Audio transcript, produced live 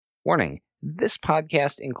Warning, this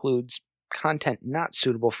podcast includes content not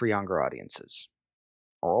suitable for younger audiences,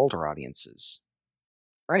 or older audiences,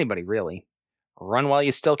 or anybody really. Run while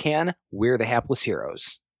you still can. We're the Hapless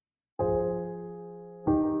Heroes.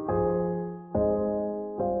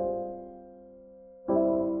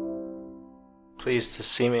 Pleased to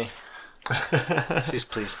see me. She's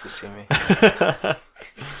pleased to see me.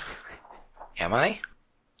 Am I?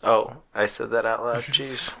 Oh, I said that out loud.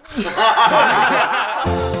 Jeez.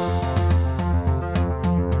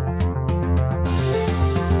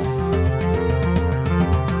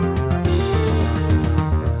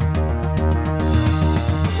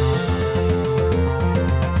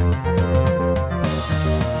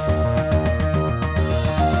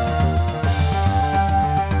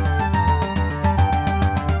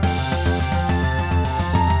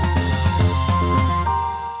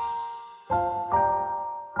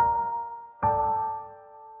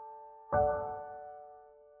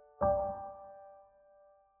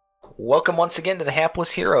 Welcome once again to the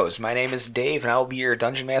Hapless Heroes. My name is Dave, and I will be your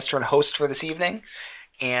Dungeon Master and host for this evening.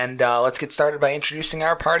 And let's get started by introducing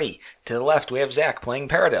our party. To the left, we have Zach playing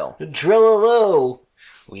Paradil. Drillalo!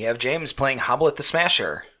 We have James playing Hoblet the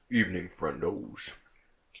Smasher. Evening, friendos.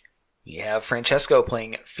 We have Francesco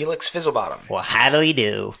playing Felix Fizzlebottom. Well, how do we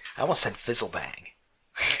do? I almost said Fizzlebang.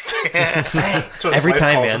 Every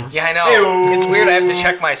time, man. Yeah, I know. Hey-o. It's weird. I have to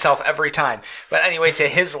check myself every time. But anyway, to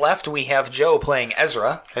his left, we have Joe playing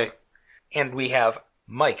Ezra. Hey. And we have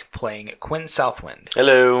Mike playing Quinn Southwind.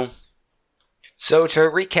 Hello. So to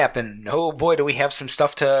recap, and oh boy, do we have some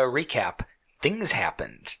stuff to recap. Things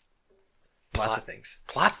happened. Lots of things.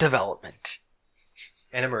 Plot development.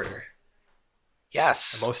 And a murder.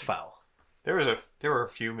 Yes. The most foul. There were a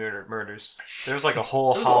few murders. There was like a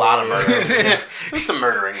whole There's a lot of hallway. murders. There's some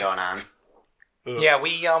murdering going on. Ugh. Yeah,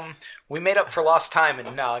 we made up for lost time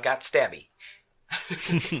and got stabby.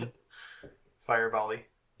 Firebally.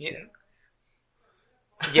 Yeah.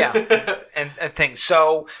 Yeah, and things.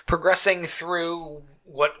 So, progressing through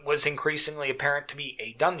what was increasingly apparent to be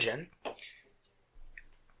a dungeon,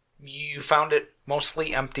 you found it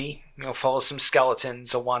mostly empty, full of some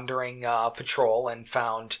skeletons, a wandering patrol, and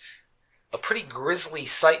found a pretty grisly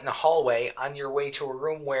sight in a hallway on your way to a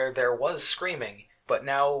room where there was screaming, but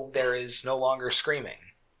now there is no longer screaming.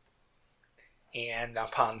 And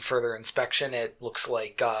upon further inspection, it looks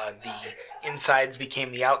like the insides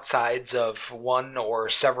became the outsides of one or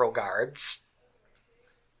several guards.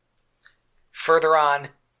 Further on,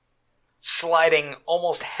 sliding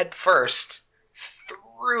almost headfirst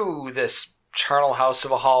through this charnel house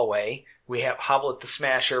of a hallway, we have Hoblet the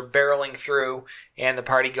Smasher barreling through, and the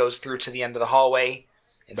party goes through to the end of the hallway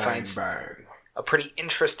and finds Bang. a pretty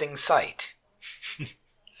interesting sight.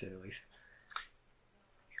 Say the least.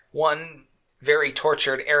 One very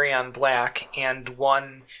tortured Arion Black, and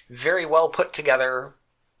one very well put together,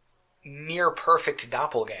 near perfect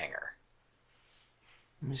doppelganger.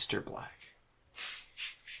 Mr. Black.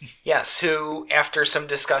 Yes, who, after some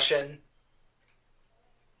discussion,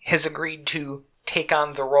 has agreed to take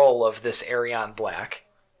on the role of this Arion Black.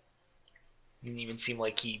 It didn't even seem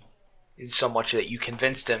like he did so much that you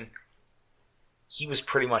convinced him. He was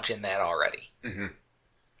pretty much in that already. Mm-hmm.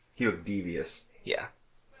 He looked devious. Yeah.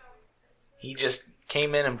 He just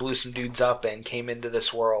came in and blew some dudes up and came into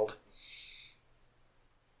this world.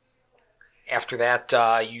 After that,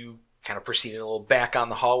 you kind of proceeded a little back on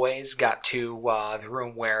the hallways, got to the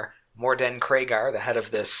room where Morden Kragar, the head of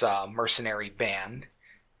this mercenary band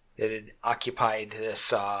that had occupied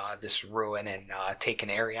this ruin and taken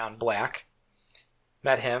Arion Black,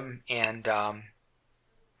 met him and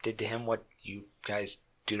did to him what you guys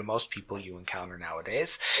do to most people you encounter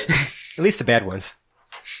nowadays. At least the bad ones.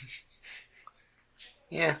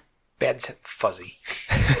 Yeah, bad's fuzzy.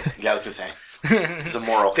 Yeah, I was gonna say. There's a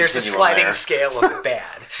moral There's a continuum sliding there. scale of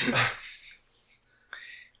bad.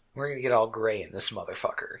 We're gonna get all gray in this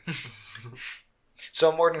motherfucker.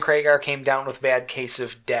 So Morden Kragar came down with a bad case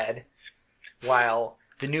of dead, while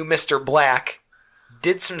the new Mr. Black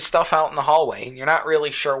did some stuff out in the hallway, and you're not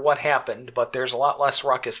really sure what happened, but there's a lot less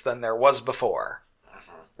ruckus than there was before.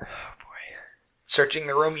 Oh, boy. Searching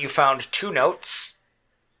the room, you found 2 notes.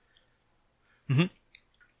 Mm-hmm.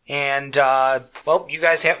 And, well, you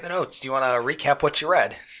guys have the notes. Do you want to recap what you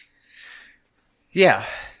read? Yeah.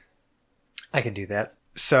 I can do that.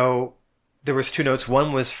 So, there was 2 notes.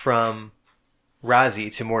 One was from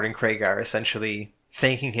Razi to Morden Kragar, essentially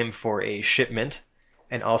thanking him for a shipment,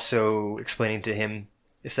 and also explaining to him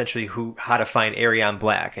essentially how to find Arion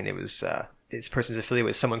Black. And it was this person's affiliated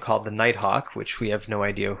with someone called the Nighthawk, which we have no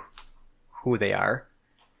idea who they are.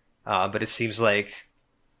 But it seems like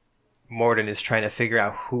Morden is trying to figure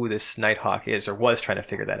out who this Nighthawk is, or was trying to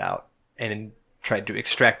figure that out, and tried to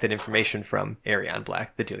extract that information from Arion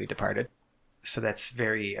Black, the dearly departed. So that's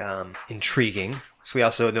very intriguing. So we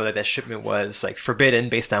also know that shipment was like forbidden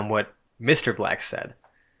based on what Mr. Black said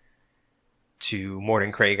to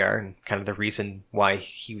Morden Kragar, and kind of the reason why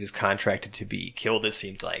he was contracted to be killed, it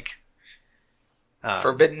seemed like.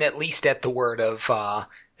 Forbidden at least at the word of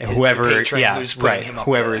whoever, patron yeah, who's bringing right. him up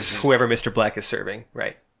Whoever to is this. whoever Mr. Black is serving,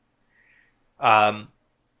 right? And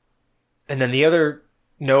then the other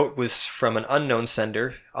note was from an unknown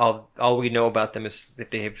sender. All we know about them is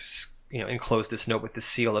that they have, enclosed this note with the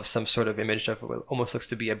seal of some sort of image of what almost looks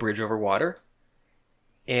to be a bridge over water,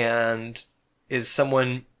 and is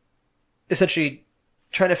someone essentially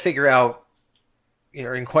trying to figure out,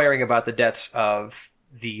 inquiring about the deaths of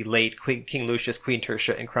the late King Lucius, Queen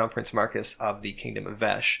Tertia, and Crown Prince Marcus of the Kingdom of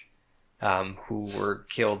Vesh, who were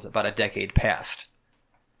killed about a decade past.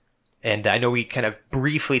 And I know we kind of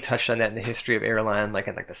briefly touched on that in the history of Airline, like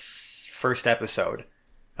in the first episode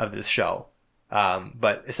of this show.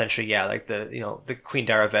 But essentially, yeah, like the Queen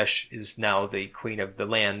Dara Vesh is now the queen of the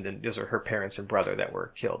land, and those are her parents and brother that were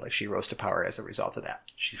killed. Like she rose to power as a result of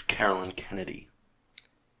that. She's Carolyn Kennedy.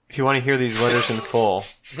 If you want to hear these letters in full,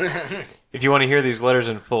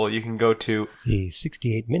 you can go to The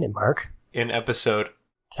 68-minute mark. in episode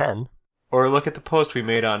 10. or look at the post we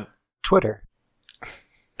made on Twitter.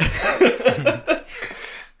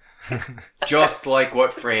 Just like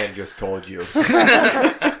what Fran just told you.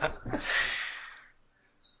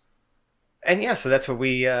 And yeah, so that's what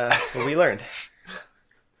we learned.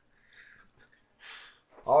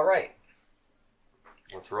 All right.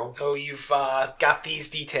 Let's roll. So you've got these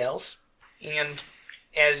details, and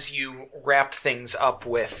as you wrap things up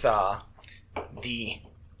with the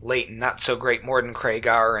late and not so great Morden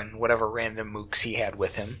Kragar and whatever random mooks he had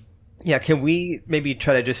with him. Yeah, can we maybe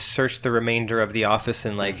try to just search the remainder of the office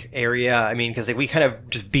and area? I mean, because we kind of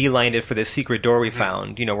just beelined it for this secret door we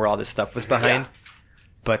found, where all this stuff was behind. Yeah.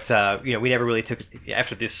 But we never really took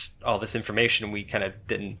after all this information. We kind of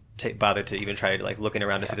didn't bother to even try to looking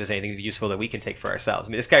around to see if there's anything useful that we can take for ourselves.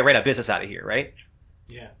 I mean, this guy ran a business out of here, right?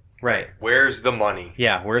 Yeah. Right. Where's the money?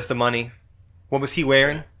 Yeah. Where's the money? What was he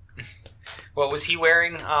wearing? What was he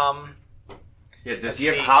wearing? Yeah, does Let's he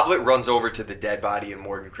have see. Hoblet runs over to the dead body and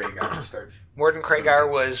Morden Kragar and starts... Morden Kragar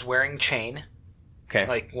was wearing chain, Okay.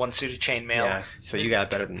 like one suit of chainmail. Yeah. So you got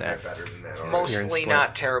better than Yeah, that. better than that already. You're in Mostly split.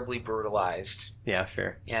 not terribly brutalized. Yeah.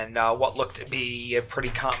 Fair. And what looked to be a pretty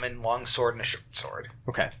common long sword and a short sword.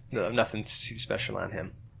 Okay. No, nothing too special on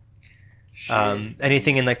him. Shit.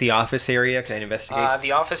 Anything in the office area? Can I investigate?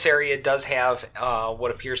 The office area does have what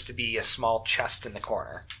appears to be a small chest in the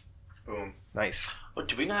corner. Boom. Nice. Oh,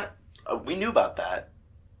 did we not? We knew about that.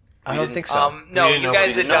 I We don't didn't- think so. No, We didn't you know-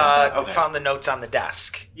 guys we had didn't know about that. Okay. found the notes on the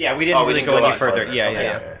desk. Yeah, we didn't we really didn't go go any any further. further. Yeah,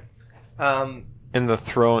 Okay. yeah. In the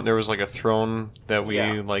throne, there was a throne that we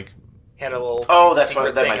Yeah. Had a little Oh, that's secret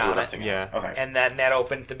what that thing might be on what I'm it. thinking. Yeah. Okay. And then that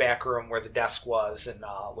opened the back room where the desk was, and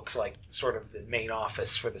looks like sort of the main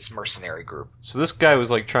office for this mercenary group. So this guy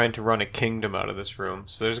was trying to run a kingdom out of this room.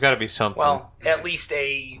 So there's got to be something. Well, at least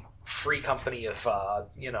a free company of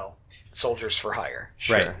soldiers for hire.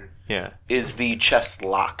 sure. Right. Yeah. Is the chest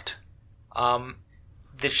locked?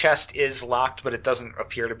 The chest is locked, but it doesn't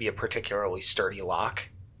appear to be a particularly sturdy lock.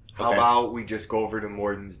 How Okay. about we just go over to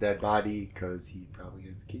Morden's dead body, because he probably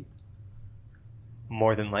has the key.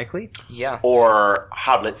 More than likely. Yeah. Or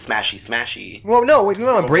Hoblet smashy smashy? Well, no, we don't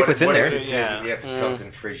want to break What what's if- in what there. If it's Yeah. if it's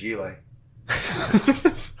something fragile.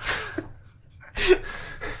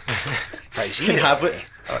 Can Hoblet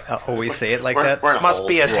always say it like We're- that? we're in a Must hole.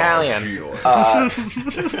 be Italian. Fragile. Is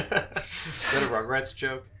that a Rugrats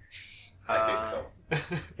joke? I think so.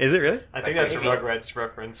 Is it really? I think that's a Maybe. Rugrats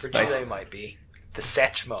reference. Fragile Nice. might be. The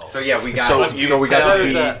Satchmo. So yeah, we got So we got the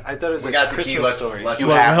key. I thought it was We a got the Christmas key. Let's, story. let's You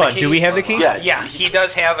Well, have hold the on. key? Do we have the key? Yeah, he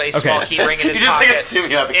does have a small key ring in his You just pocket.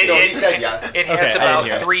 assume you have a key. No, he said yes. It has Okay, I didn't about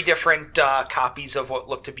hear it. 3 different copies of what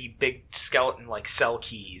look to be big skeleton cell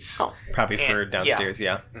keys, Oh. Probably for And- downstairs,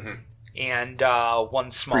 yeah. and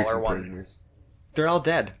one Free smaller some one. prisoners. They're all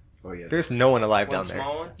dead. Oh yeah. There's no one alive One down there.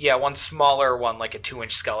 small one? Yeah, one smaller one, like a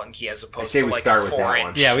 2-inch skeleton key, as I opposed say to we like start a with that 4-inch.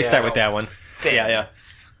 one. Yeah, we start with Yeah. that one. Thing. Yeah, yeah.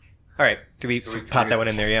 All right. Do we So we- pop that one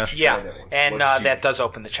in there? Yeah. Yeah, Try that one. and Let's see. that does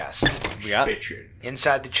open the chest. We got. Bitchin'.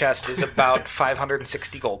 Inside the chest is about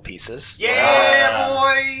 560 gold pieces. Yeah,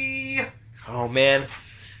 boy. Oh man,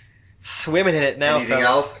 swimming in it now. Anything fellas.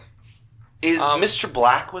 else? Is Um, Mr.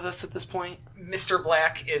 Black with us at this point? Mr.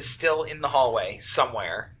 Black is still in the hallway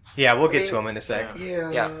somewhere. Yeah, we'll get to him in a sec.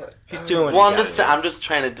 Yeah. Yeah. He's doing Well, it. I'm just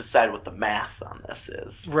trying to decide what the math on this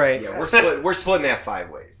is. Right. Yeah, we're splitting that 5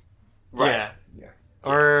 ways. Yeah.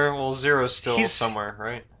 Or, well, Zero's still He's- somewhere,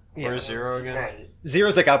 right? Yeah. Where's Zero again?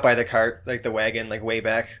 Zero's like out by the cart, like the wagon, like way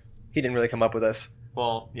back. He didn't really come up with us.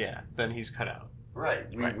 Well, yeah, then he's cut out. Right.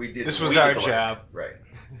 We did. This we was did our the work. job. Right.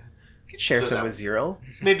 We could share So some that- with Zero.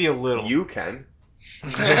 Maybe a little. You can.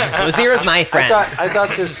 Well, Zero's my friend. I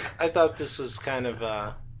thought this was kind of.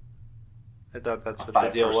 I thought that's what the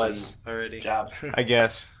deal was already. Job. I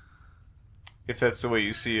guess. If that's the way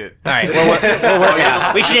you see it. All right, we'll work it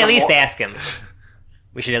out. We should at least ask him.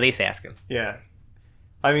 Yeah.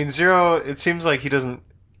 I mean, Zero, it seems like he doesn't...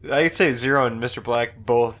 I'd say Zero and Mr. Black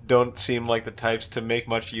both don't seem like the types to make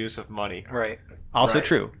much use of money. Right. Also Right.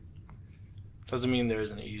 true. Doesn't mean there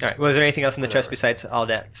isn't a use. All right. Was there anything else in the chest Whatever. besides all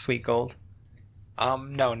that sweet gold?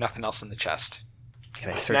 No, nothing else in the chest. Can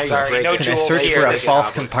I Now search, you for, Sorry, no break it. can I jewels search here. for a This-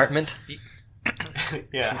 false compartment?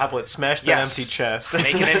 Yeah, Hoblet, smash that Yes. empty chest.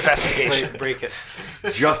 Make an investigation. Break it.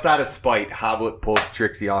 Just out of spite, Hoblet pulls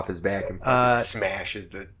Trixie off his back and fucking smashes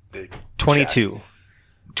the 22.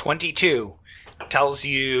 22 tells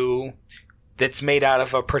you that's made out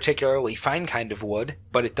of a particularly fine kind of wood,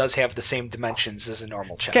 but it does have the same dimensions as a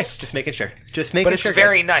normal chest. Okay, just making sure. Just making But it's sure.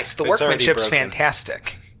 very guys. nice. The It's already workmanship's broken.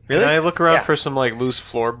 fantastic. Really? Can I look around Yeah. for some, like, loose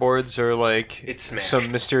floorboards or, like, It's smashed.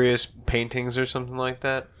 some mysterious paintings or something like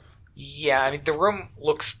that? Yeah, I mean, the room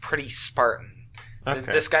looks pretty Spartan.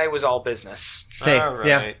 Okay. This guy was all business. Hey, All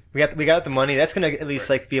yeah, right. we got the money. That's gonna at least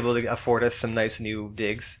like be able to afford us some nice new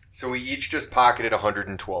digs. So we each just pocketed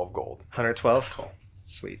 112 gold. 112. Cool.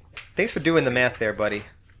 Sweet. Thanks for doing the math there, buddy.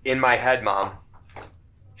 In my head, Mom.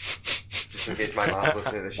 Just in case my mom's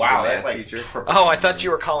listening to this, she's Wow, a that math like. teacher. Oh, I thought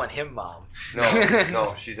you were calling him Mom.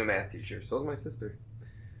 No, she's a math teacher. So's my sister.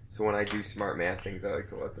 So when I do smart math things, I like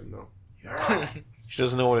to let them know. She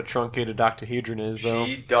doesn't know what a truncated octahedron is, though.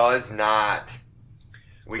 She does not.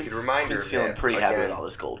 We could remind her Quinn's of feeling that pretty happy again. with all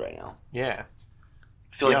this gold right now. Yeah.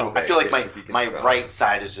 I feel like if you can my spell. right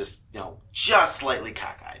side is just just slightly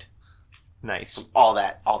cockeyed. Nice. All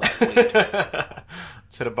that weight.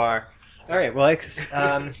 Let's hit a bar. All right. Well,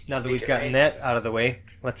 now that we've gotten that out of the way,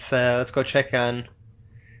 let's go check on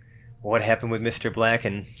what happened with Mr. Black,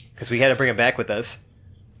 and because we had to bring him back with us.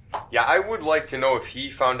 Yeah, I would like to know if he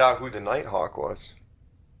found out who the Nighthawk was.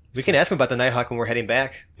 We can ask him about the Nighthawk when we're heading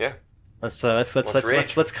back. Yeah. Let's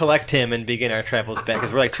collect him and begin our travels back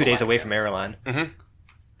because we're like 2 days away from Erelon. Mm-hmm.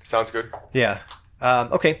 Sounds good. Yeah.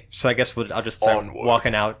 Okay. So I guess I'll just start Onward.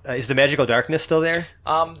 walking out. Is the magical darkness still there?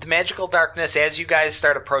 The magical darkness, as you guys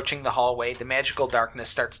start approaching the hallway, the magical darkness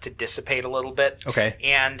starts to dissipate a little bit, Okay.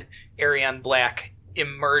 and Arion Black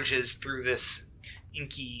emerges through this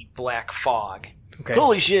inky black fog. Okay.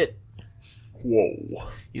 Holy shit! Whoa.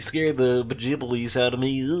 You scared the bejiblies out of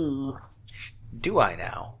me. Ooh. Do I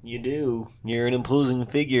now? You do. You're an imposing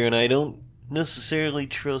figure, and I don't necessarily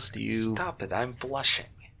trust you. Stop it, I'm blushing.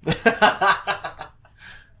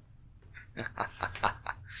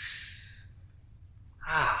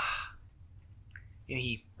 Ah. And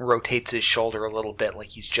he rotates his shoulder a little bit like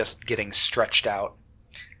he's just getting stretched out.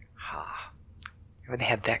 Ah. I haven't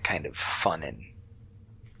had that kind of fun in,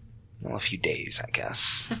 well, a few days, I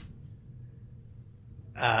guess.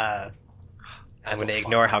 I'm going to Still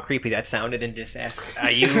ignore how creepy that sounded and just ask,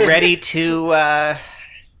 are you ready to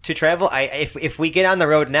travel? If we get on the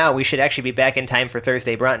road now, we should actually be back in time for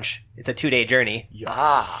Thursday brunch. It's a 2-day journey.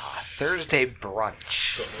 Ah, Thursday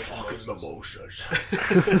brunch. Fucking mimosas.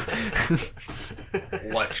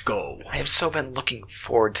 Let's go. I have so been looking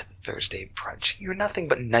forward to the Thursday brunch. You're nothing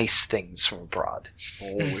but nice things from abroad.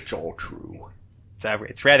 Oh, it's all true.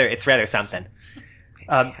 It's rather something.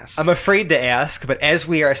 Yes. I'm afraid to ask, but as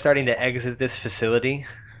we are starting to exit this facility,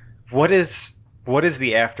 what is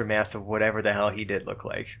the aftermath of whatever the hell he did look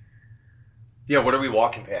like? Yeah, what are we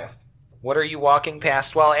walking past? What are you walking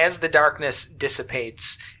past? Well, as the darkness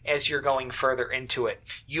dissipates, as you're going further into it,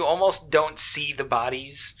 you almost don't see the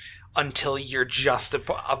bodies until you're just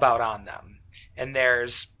about on them. And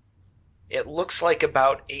it looks like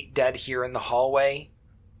about 8 dead here in the hallway,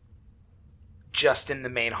 just in the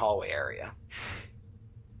main hallway area.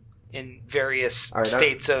 In various All right,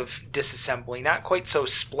 states of disassembly. Not quite so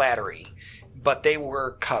splattery, but they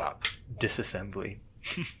were cut up. Disassembly.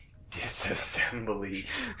 Disassembly.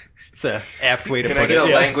 It's a apt way to Can put I get it. a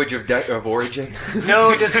Yeah. language of origin?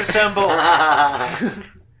 No, disassemble!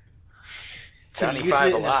 Johnny Use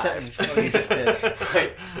Five it in a alive. sentence. Oh, you just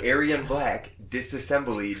did. Aryan Black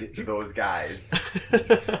disassembled those guys.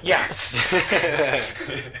 Yes.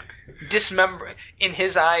 Dismember, in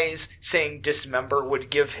his eyes, saying dismember would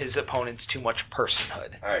give his opponents too much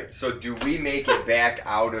personhood. Alright, so do we make it back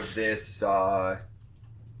out of this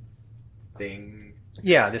thing?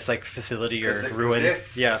 Yeah, this like facility or 'Cause ruin.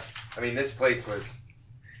 this- Yeah. I mean, this place was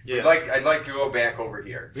Yeah. I'd like to go back over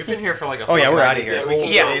here. We've been here for like a Oh, yeah, full we're outta here.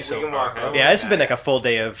 day Yeah. so We can far, walk huh? over. Yeah, it's been like a full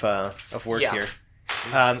day of work Yeah. here.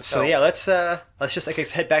 So So- yeah, let's just I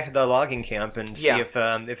guess head back to the logging camp and see Yeah. if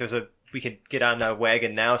there's we could get on a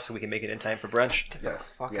wagon now so we can make it in time for brunch. Yes.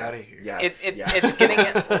 the fuck yes, outta here. Yes. yes. It's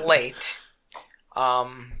getting late.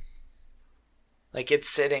 Like it's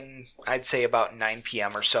sitting, I'd say about 9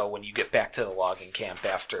 p.m. or so when you get back to the logging camp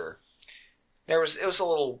after. It was a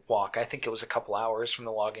little walk. I think it was a couple hours from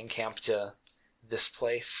the logging camp to this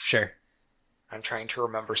place. Sure. I'm trying to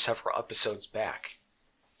remember several episodes back.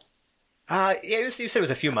 Yeah, you said it was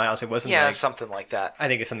a few miles. It wasn't Yeah, like something like that. I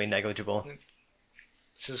think it's something negligible.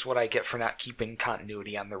 This is what I get for not keeping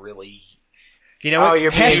continuity on the really. You know what?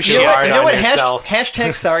 you're being too hard on yourself.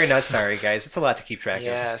 Hashtag sorry, not sorry, guys. It's a lot to keep track of.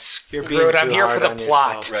 Yes, You're screw being it. I'm too here for hard the on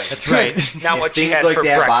plot. yourself. That's right. Not If what you things had like for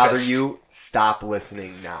that breakfast. bother you, stop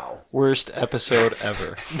listening now. Worst episode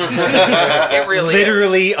ever. It really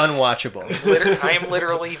Literally is. unwatchable. I am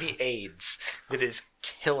literally the AIDS that is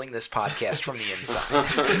killing this podcast from the inside.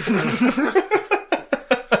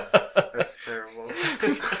 That's terrible.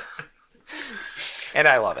 And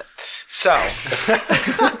I love it. So,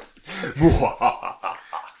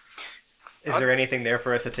 Is there anything there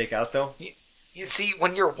for us to take out though? you see,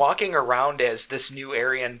 when you're walking around as this new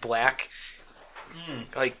Aryan Black,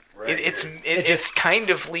 like, Right. it's just- kind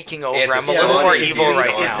of leaking over. It's a I'm a little sun more into evil you, right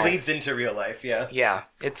it now. It bleeds into real life, yeah. Yeah,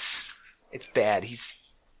 it's bad. He's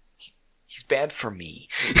bad for me.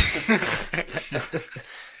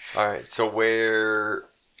 All right. So where?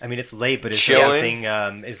 I mean, it's late, but is Chilling? there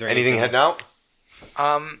anything? Is there Anything heading out?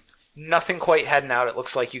 Nothing quite heading out. It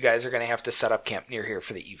looks like you guys are going to have to set up camp near here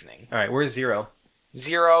for the evening. All right, where's Zero?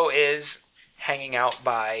 Zero is hanging out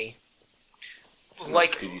by,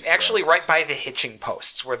 like, actually right by the hitching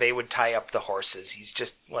posts where they would tie up the horses. He's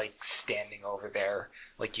just, like, standing over there,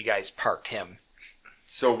 like you guys parked him.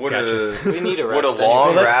 So would Gotcha. a We need a would a rest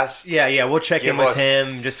long let's- rest? Yeah, we'll check in Give with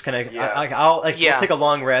us- him. Just kind of, yeah. we'll take a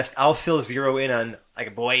long rest. I'll fill Zero in on,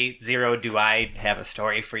 like, boy, Zero, do I have a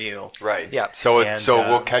story for you? Right. Yeah. So And,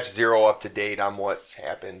 we'll catch Zero up to date on what's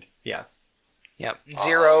happened. Yeah. Yep.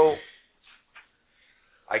 Zero.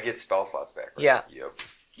 I get spell slots back. Right? Yeah. Yep.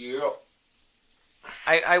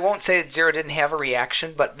 I won't say that Zero didn't have a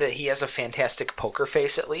reaction, but that he has a fantastic poker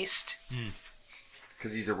face at least.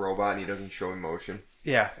 Because he's a robot and he doesn't show emotion.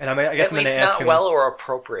 Yeah, and I guess At I'm going least to ask not him. well or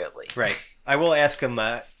appropriately. Right. I will ask him,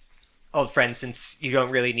 old friend, since you don't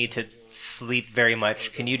really need to sleep very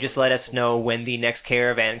much, can you just let us know when the next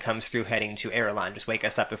caravan comes through heading to Erelon? Just wake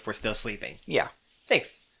us up if we're still sleeping. Yeah.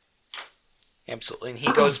 Thanks. Absolutely. And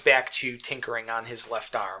he goes back to tinkering on his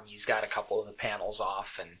left arm. He's got a couple of the panels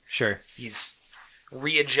off, and Sure. he's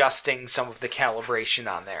readjusting some of the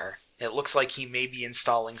calibration on there. It looks like he may be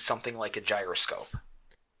installing something like a gyroscope.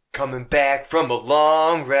 Coming back from a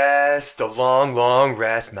long rest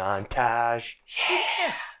montage.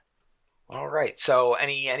 Yeah. All right. So,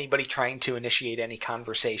 anybody trying to initiate any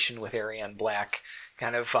conversation with Ariane Black,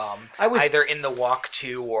 kind of either in the walk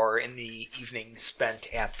to or in the evening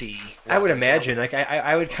spent at the. I would imagine. Like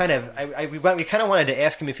I would kind of. We kind of wanted to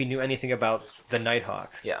ask him if he knew anything about the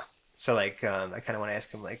Nighthawk. Yeah. So like, I kind of want to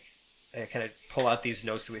ask him like, I kind of pull out these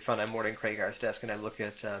notes that we found on Morden Craigar's desk, and I look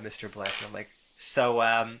at Mr. Black, and I'm like, so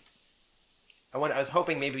I was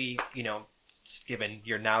hoping maybe, just given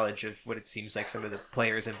your knowledge of what it seems like some of the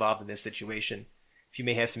players involved in this situation, if you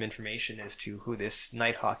may have some information as to who this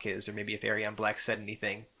Nighthawk is, or maybe if Ariane Black said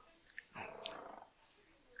anything.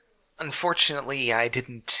 Unfortunately, I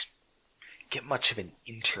didn't get much of an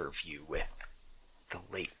interview with the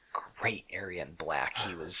late great Ariane Black.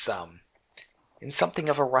 He was in something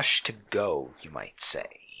of a rush to go, you might say.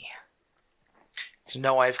 So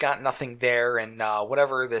no, I've got nothing there, and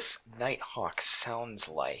whatever this Nighthawk sounds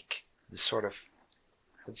like, the sort of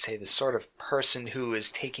person who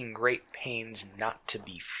is taking great pains not to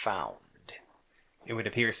be found. It would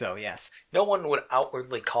appear so, yes. No one would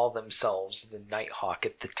outwardly call themselves the Nighthawk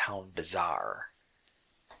at the town bazaar.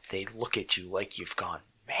 They look at you like you've gone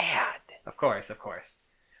mad. Of course.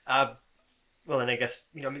 Well, then I guess,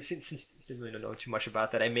 since I didn't really know too much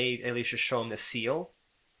about that, I may at least just show him the seal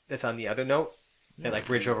that's on the other note, that like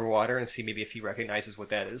bridge over water, and see maybe if he recognizes what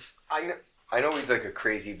that is. I know he's like a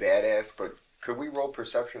crazy badass, but could we roll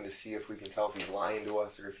perception to see if we can tell if he's lying to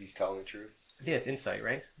us or if he's telling the truth? I think it's insight,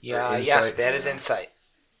 right? Yeah, insight, yes, that is yeah. insight.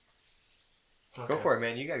 Go for it,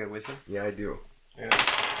 man. You got good wisdom. Yeah, I do. Yeah.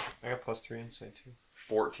 I got +3 insight too.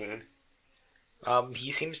 14.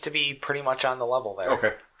 He seems to be pretty much on the level there.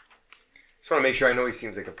 Okay. Just want to make sure. I know he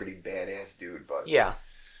seems like a pretty badass dude, but Yeah.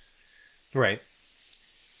 Right.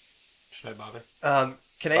 Should I bother?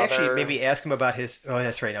 Can I actually maybe ask him about his... Oh,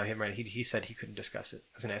 that's right. No, him, right. He said he couldn't discuss it.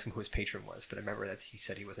 I was going to ask him who his patron was, but I remember that he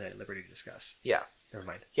said he wasn't at liberty to discuss. Yeah. Never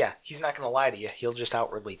mind. Yeah, he's not going to lie to you. He'll just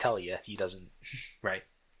outwardly tell you. He doesn't... Right.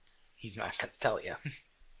 He's not going to tell you.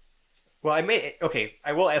 Well,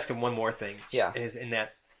 I will ask him one more thing. Yeah. Is in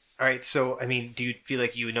that... All right, so, I mean, do you feel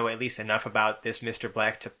like you know at least enough about this Mr.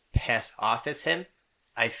 Black to pass off as him?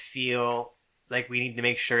 I feel like we need to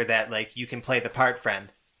make sure that, like, you can play the part, friend.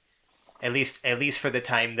 At least for the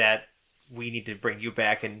time that we need to bring you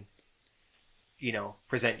back and,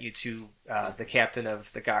 present you to the captain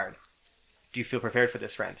of the guard. Do you feel prepared for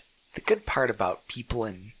this, friend? The good part about people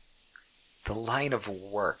in the line of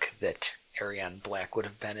work that Arion Black would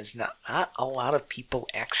have been is not a lot of people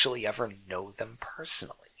actually ever know them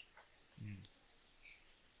personally.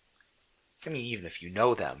 I mean, even if you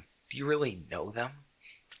know them, do you really know them?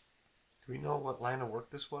 Do we know what line of work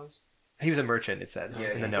this was? He was a merchant, it said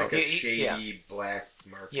in the he's note. like a shady black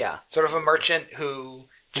market. Yeah, sort of a merchant who,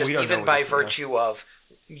 just we don't know even what by this is, virtue of,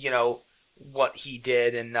 what he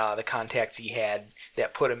did and the contacts he had,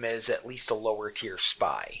 that put him as at least a lower tier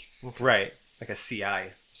spy. Right, like a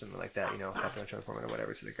CI, something like that, confidential informant or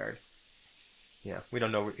whatever to the guard. Yeah, we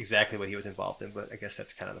don't know exactly what he was involved in, but I guess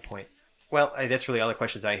that's kind of the point. Well, that's really all the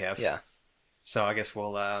questions I have. Yeah. So I guess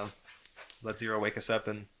we'll let Zero wake us up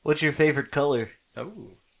and... What's your favorite color? Oh.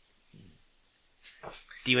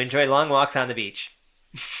 Do you enjoy long walks on the beach?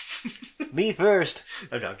 Me first.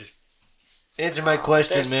 Oh, no, just... Answer my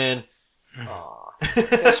question, man. Aw,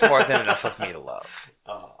 there's more than enough of me to love.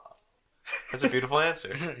 That's a beautiful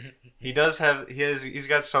answer. He's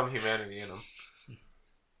got some humanity in him.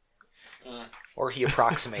 Or he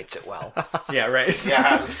approximates it well. Yeah, right.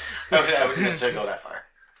 Yeah, I wouldn't necessarily go that far.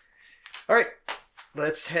 All right,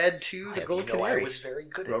 let's head to the Gold Canary. I was very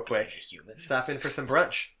good real at quick. being a human. Stop in for some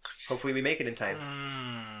brunch. Hopefully we make it in time.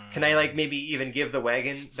 Can I maybe even give the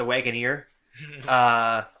wagoneer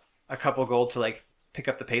a couple gold to pick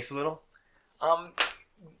up the pace a little?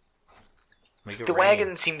 The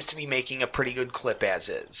wagon seems to be making a pretty good clip as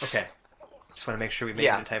is. Okay. Just want to make sure we make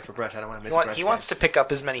it in time for brunch. I don't want to miss brunch. He wants to pick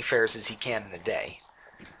up as many fares as he can in a day.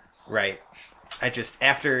 Right. I just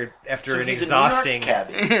after So an he's a New York exhausting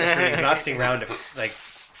cabbie. after an exhausting round of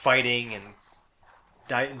fighting and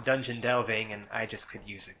dungeon delving, and I just could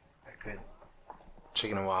use a good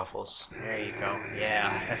Chicken and waffles. There you go.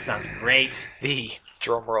 Yeah, that sounds great. The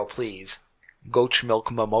drum roll, please. Goat milk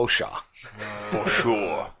mimosa. For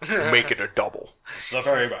sure. Make it a double. The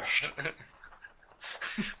very best.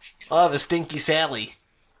 I'll have a Stinky Sally.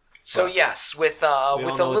 So yes, with a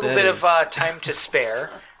know little what that bit is. of time to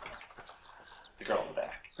spare, The girl in the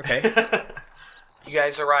back. Okay. you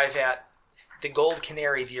guys arrive at the Gold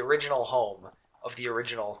Canary, the original home of the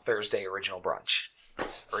original Thursday Original Brunch.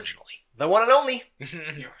 Originally. The one and only.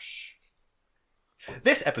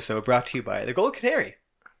 This episode brought to you by the Gold Canary.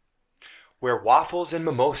 Where waffles and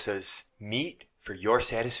mimosas meet for your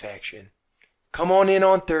satisfaction. Come on in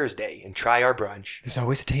on Thursday and try our brunch. There's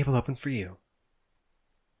always a table open for you.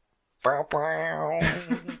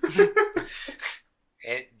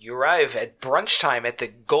 And you arrive at brunch time at the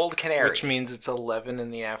Gold Canary. Which means it's 11 in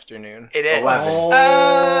the afternoon. It is. 11.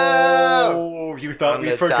 Oh, you thought On we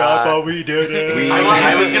the forgot, dot. but we didn't.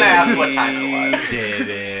 I was going to ask what time it was. Did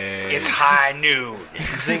it. It's high noon.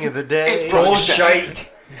 Zing of the day. It's bullshit.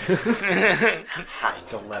 Bullshit. Hi.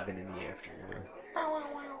 It's 11 in the afternoon.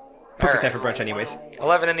 Perfect time for brunch anyways.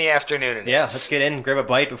 11 in the afternoon. it Yeah, is. let's get in, grab a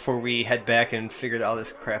bite before we head back and figure all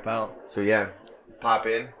this crap out. So yeah, pop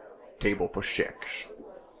in. Table for six.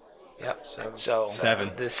 Yep. So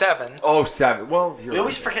 7. the 7. Oh, 7. Well, 0. We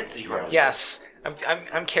always forget 0. Yes.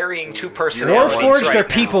 I'm carrying two War personalities Forged right are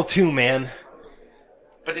now. people too, man.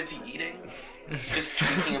 But is he eating? Is he just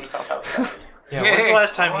tweaking himself outside? Yeah, when's the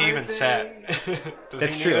last time he even sat?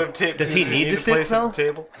 That's true. Does he need to sit, place at though? the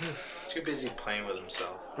table? Too busy playing with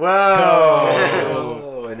himself. Whoa!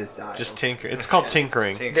 Oh, and his dial. Just tinker. It's called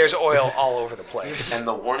tinkering. There's oil all over the place. And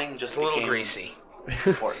the warning just It's a little became greasy.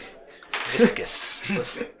 important. Viscous.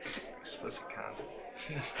 Explicit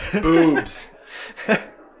content. boobs.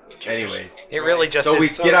 Anyways, It really just so we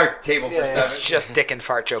is. get our table for 7. It's just dick and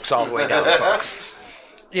fart jokes all the way down, folks.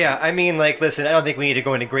 Yeah, I mean, listen, I don't think we need to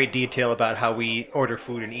go into great detail about how we order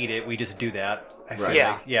food and eat it. We just do that. I feel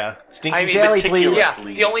Yeah. like, yeah. Stinky I mean, Sally, meticulous.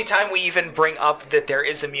 please. Yeah, the only time we even bring up that there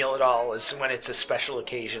is a meal at all is when it's a special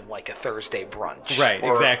occasion like a Thursday brunch. Right,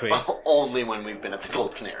 Or exactly. only when we've been at the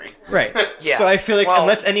Gold Canary. Right. Yeah. So I feel like Well-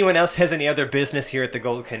 unless anyone else has any other business here at the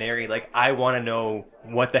Gold Canary, I want to know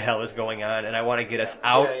what the hell is going on, and I want to get us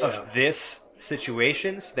out of this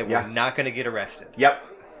situation so that Yeah. we're not going to get arrested. Yep.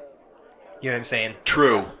 You know what I'm saying?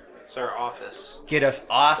 True. It's our office. Get us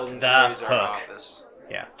off Golden the Canary's our hook. office.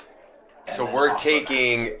 Yeah. So we're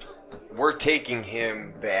taking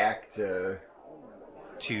him back to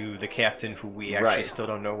the captain, who we actually Right. still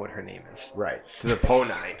don't know what her name is. to the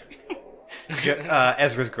Po9.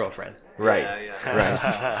 Ezra's girlfriend. Right. Yeah.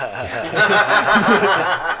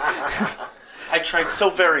 I tried so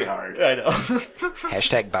very hard. I know.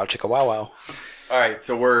 Hashtag Bow Chicka Wow Wow. All right.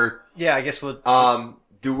 So we're Yeah, I guess we'll.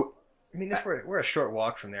 do I mean, we're a short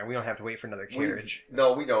walk from there. We don't have to wait for another carriage.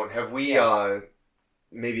 no, we don't. Have we?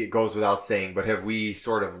 Maybe it goes without saying, but have we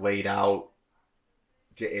sort of laid out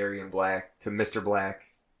to Aryan Black, to Mr. Black,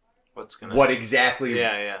 What's gonna? what exactly?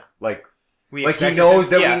 Yeah. Like We he expected knows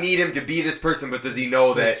him- that yeah. we need him to be this person, but does he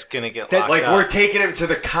know that? It's gonna get That- locked Like up. we're taking him to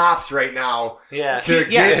the cops right now Yeah. to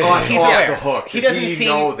yeah, get us he's off aware. the hook. He Does doesn't he seem,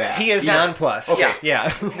 know that? He is nonplussed. Okay.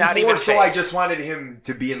 Yeah. Not More even so, I phased. just wanted him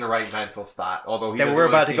to be in the right mental spot. Although he That doesn't we're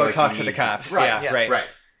really about to seem go like talk he to the needs it. cops. Right. Yeah, Yeah. right. Right.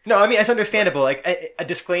 No, I mean it's understandable. Like a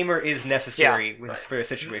disclaimer is necessary for a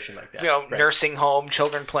situation like that. You know, Right. nursing home,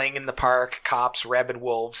 children playing in the park, cops, rabid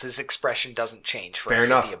wolves. His expression doesn't change for Fair any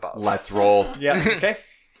enough. of the above. Let's roll. Yeah. Okay.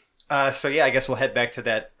 So yeah, I guess we'll head back to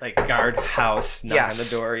that guard house. Knock Yes. on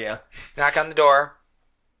the door. Yeah. Knock on the door.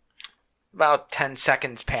 About 10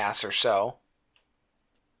 seconds pass or so.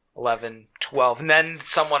 11, 12. And then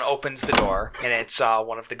someone opens the door, and it's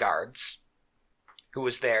one of the guards who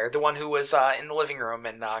was there. The one who was in the living room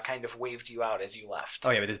and kind of waved you out as you left. Oh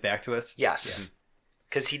yeah, with his back to us. Yes.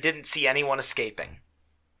 Because he didn't see anyone escaping.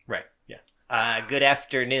 Right. Yeah. Good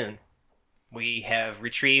afternoon. We have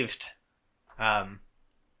retrieved,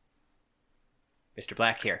 Mr.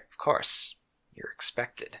 Black here. Of course. You're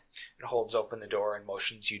expected. It holds open the door and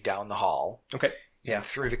motions you down the hall. Okay. Yeah,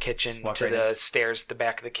 through the kitchen Just walk to right the stairs at the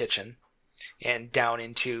back of the kitchen, and down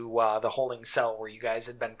into the holding cell where you guys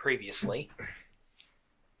had been previously.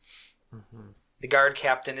 The guard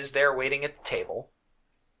captain is there waiting at the table.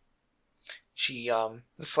 She, a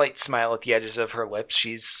slight smile at the edges of her lips.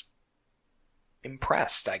 She's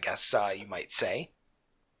impressed, I guess you might say.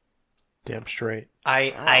 Damn straight.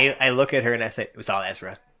 I look at her and I say, "It was all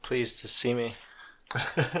Ezra." Pleased to see me.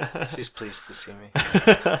 She's pleased to see me.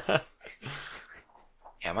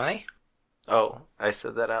 Am I? Oh, I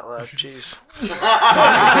said that out loud. Jeez.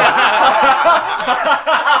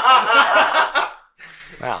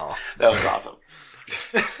 Well, That was awesome.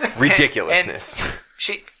 Ridiculousness.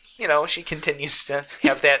 she continues to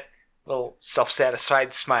have that little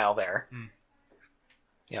self-satisfied smile there.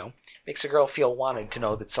 Makes a girl feel wanted to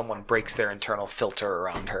know that someone breaks their internal filter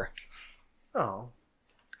around her. Oh.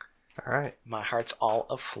 All right. My heart's all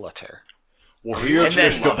aflutter. Well, here's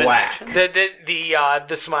And then- Mr. Black.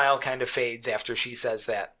 The smile kind of fades after she says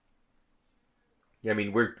that. I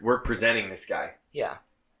mean, we're presenting this guy. Yeah,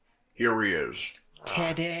 Here he is.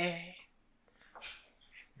 Teddy.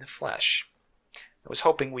 the flesh. I was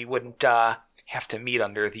hoping we wouldn't have to meet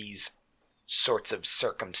under these sorts of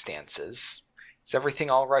circumstances. Is everything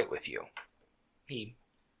all right with you? He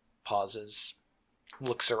pauses,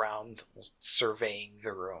 looks around, surveying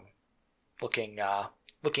the room,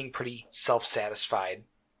 looking pretty self-satisfied.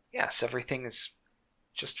 Yes, everything is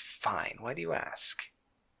just fine. Why do you ask?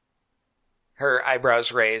 Her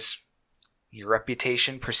eyebrows raise. Your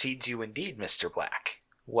reputation precedes you indeed, Mr. Black.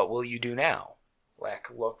 What will you do now? Black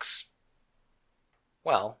looks.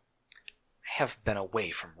 Well, I have been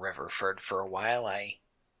away from Riverford for a while. I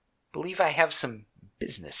believe I have some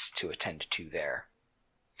business to attend to there.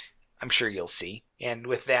 I'm sure you'll see. And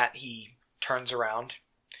with that, he turns around,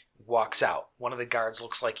 walks out. One of the guards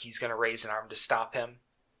looks like he's going to raise an arm to stop him.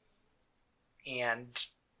 And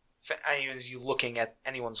if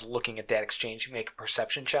anyone's looking at that exchange, you make a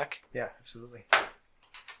perception check. Yeah, absolutely.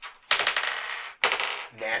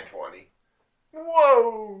 Nat 20.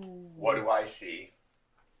 Whoa! What do I see?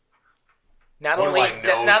 Not What do only I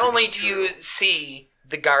know not to only be do you true? see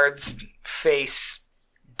the guard's face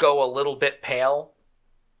go a little bit pale,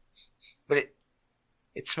 but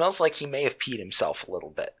it smells like he may have peed himself a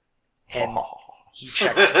little bit. And he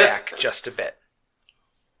checks back just a bit.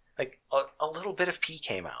 Like a little bit of pee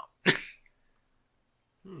came out.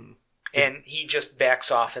 And he just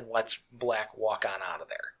backs off and lets Black walk on out of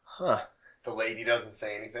there. Huh. The lady doesn't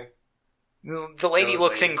say anything? The lady Joe's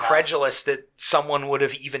looks lady incredulous that someone would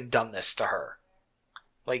have even done this to her.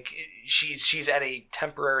 Like she's at a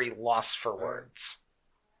temporary loss for words.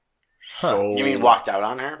 So You mean walked out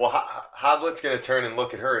on her? Well, Hoblet's gonna turn and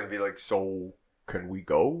look at her and be like, "So, can we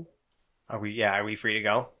go? Are we free to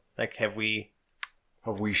go? Like, have we?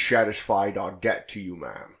 Have we satisfied our debt to you,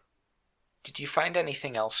 ma'am?" Did you find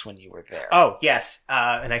anything else when you were there? Oh, yes.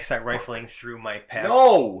 And I start rifling through my pack.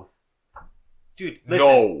 No, Dude, listen.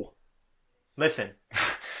 no. Listen.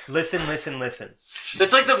 Listen.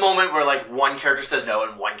 It's like the moment where like one character says no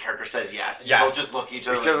and one character says yes, and you both just look at each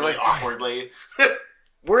other like, really awkwardly.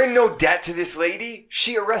 We're in no debt to this lady.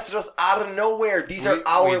 She arrested us out of nowhere. These are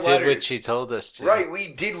our letters. We did what she told us to. Right, we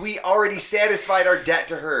did. We already satisfied our debt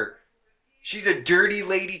to her. She's a dirty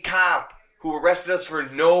lady cop who arrested us for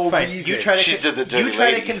no reason. She's just a dirty lady. You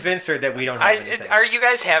try to convince her that we don't have anything. Are you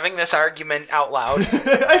guys having this argument out loud?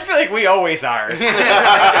 I feel like we always are.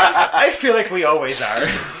 I feel like we always are.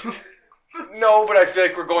 No, but I feel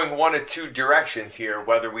like we're going one of two directions here.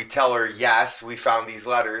 Whether we tell her, yes, we found these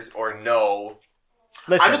letters, or no.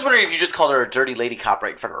 Listen, I'm just wondering if you just called her a dirty lady cop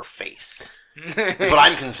right in front of her face. That's what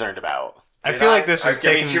I'm concerned about. I feel like this is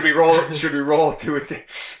taking... Should we roll to it?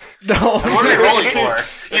 No. What are we rolling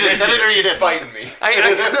for? Either said it or you didn't. Fighting me.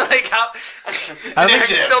 I like how I'm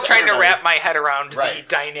still trying to Everybody. wrap my head around the Right.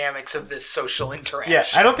 dynamics of this social interaction. Yeah,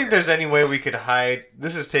 I don't think there's any way we could hide...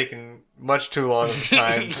 This has taken much too long of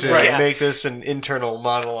time to Right. make this an internal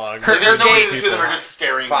monologue. Her- There's no way gaze- the two of them are just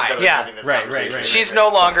staring at each other Yeah. having this Right, conversation. right. She's no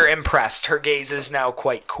longer impressed. Her gaze is now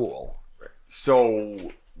quite cool.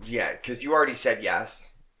 So, yeah, because you already said yes.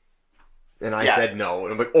 And I Yeah. said no.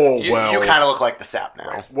 And I'm like, oh, You, well. you kind of look like the sap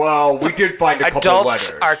now. Well, we did find a couple Adults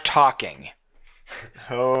letters. are talking,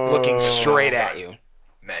 Oh. looking straight at you.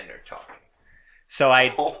 Men are talking. So I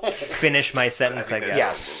finish my sentence, I think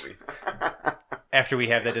guess, that's the movie. after we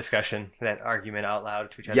have the discussion, that argument out loud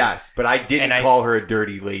to each other. Yes, but I didn't And I- call her a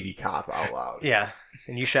dirty lady cop out loud. Yeah.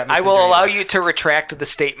 And you shot me I some will dirty allow looks. you to retract the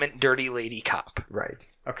statement "dirty lady cop." Right.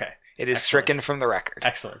 Okay. It is Excellent. stricken from the record.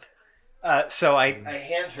 Excellent. So I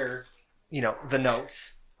hand her, the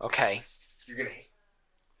notes. Okay. You're going to...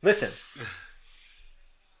 Listen.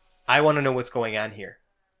 I want to know what's going on here.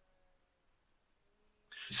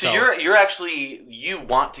 So you're actually, you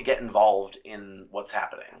want to get involved in what's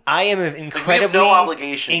happening. I am We have incredibly, no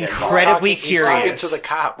obligation to get involved. incredibly He's talking curious. to the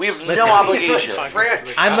cops. We have Listen. no obligation.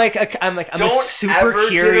 I'm a Don't super ever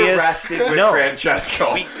curious. get arrested with no.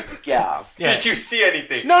 Francesco. Yeah. Yeah. Did you see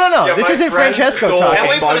anything? No. Yeah, This my isn't friend Francesco stole talking. Can't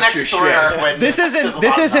wait for the bunch next of story shit. arc when This isn't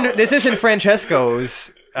Fizzlebottom this isn't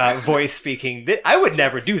Francesco's voice speaking. I would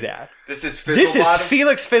never do that. This is This is Fizzlebottom.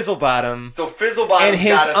 Felix Fizzlebottom So Fizzlebottom's and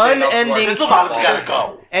his gotta stand up to our unending- Fizzlebottom's football. gotta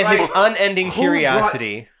go. and Right. his unending Who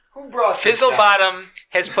curiosity. Who brought this guy? Fizzlebottom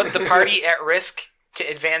has put the party at risk to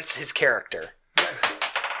advance his character.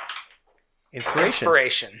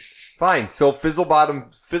 Inspiration. Fine. So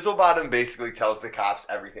Fizzlebottom basically tells the cops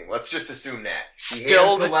everything. Let's just assume that. He hands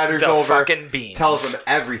Spilled the letters the over, fucking beans. tells them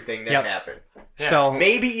everything that Yep. happened. So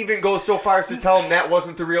Maybe even goes so far as to tell him that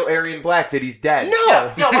wasn't the real Aryan Black, that he's dead. no.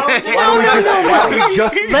 Yeah, why don't we just, Why don't we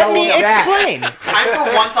just tell Let me him that? explain. I'm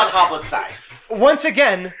for once on Hoplet's side. Once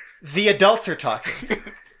again, the adults are talking.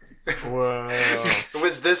 Whoa.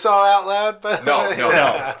 Was this all out loud? No.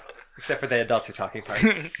 No. Except for the adults are talking part.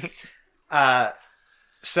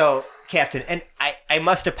 So, Captain, and I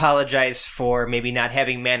must apologize for maybe not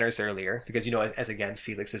having manners earlier, because as again,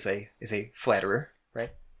 Felix is a flatterer,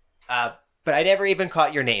 right? But I never even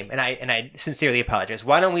caught your name, and I sincerely apologize.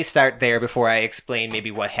 Why don't we start there before I explain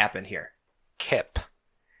maybe what happened here? Kip.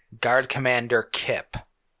 Guard Commander Kip.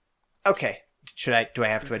 Okay. Do I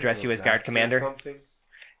have to address you as Guard Commander? Something?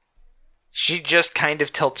 She just kind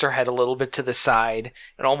of tilts her head a little bit to the side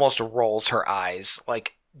and almost rolls her eyes.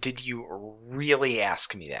 Like, did you really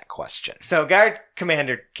ask me that question? So, Guard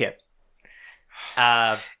Commander Kip.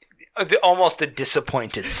 Almost a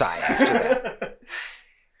disappointed sigh after that.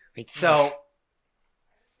 So,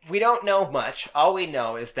 we don't know much. All we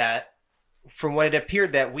know is that, from what it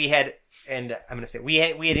appeared that we had, and I'm going to say, we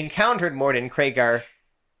had encountered Morden Craigar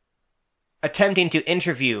attempting to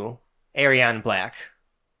interview Ariane Black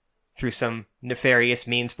through some nefarious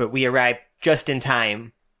means, but we arrived just in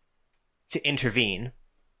time to intervene.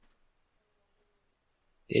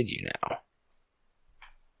 Did you know?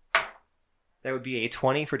 That would be a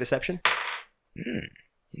 20 for deception.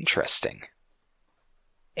 Interesting.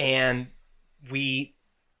 And we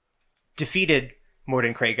defeated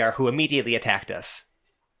Morden Craigar, who immediately attacked us.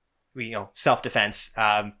 Self-defense.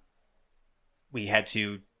 We had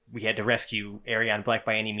to rescue Ariane Black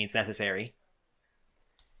by any means necessary.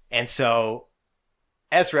 And so,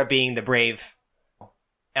 Ezra, being the brave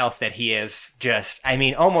elf that he is,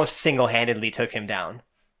 almost single-handedly took him down.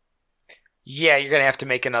 Yeah, you're going to have to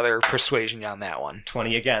make another persuasion on that one.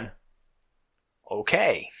 20 again.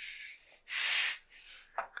 Okay.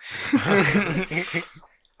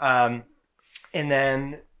 And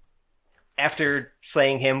then, after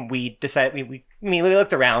slaying him, we decided we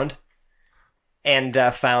looked around and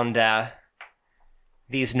found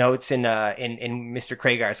these notes in Mr.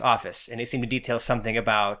 Craigar's office, and they seemed to detail something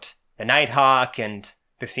about the Nighthawk and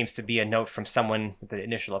there seems to be a note from someone with the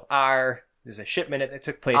initial of R. There's a shipment that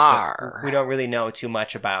took place, R. but we don't really know too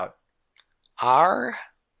much about. R?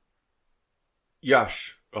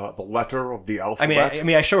 Yes, the letter of the alphabet. I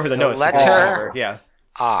mean, I show her the notes. letter? R. Yeah.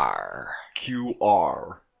 R.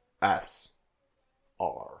 QRSR.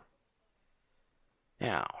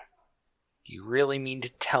 Now, you really mean to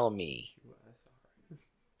tell me?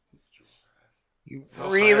 You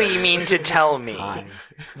really mean to tell me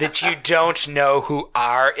that you don't know who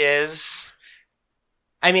R is?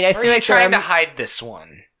 I mean, I Or feel are you like trying to hide this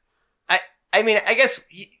one? I mean, I guess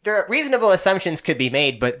there are reasonable assumptions could be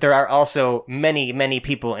made, but there are also many, many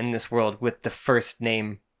people in this world with the first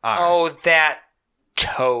name R. Oh, that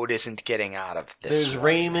toad isn't getting out of this. There's one.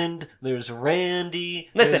 Raymond. There's Randy.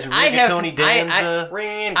 Listen, there's I have- Rigatoni Danza.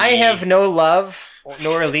 Randy. I have no love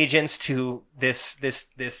nor allegiance to this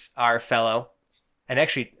R fellow. And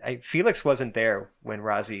actually, Felix wasn't there when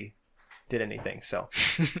Razi did anything, so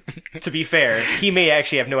to be fair, he may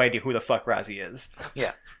actually have no idea who the fuck Razi is.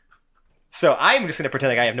 Yeah. So I'm just going to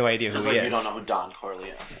pretend like I have no idea Just who like he you is. don't know who Don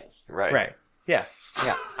Corleone is. Right. Right. Yeah.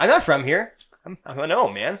 Yeah. I'm not from here. I'm a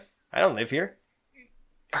gnome, man. I don't live here.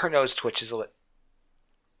 Her nose twitches a little.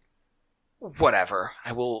 Whatever.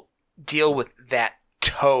 I will deal with that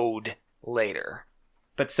toad later.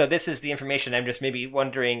 But so this is the information I'm just maybe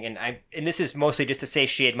wondering, and this is mostly just to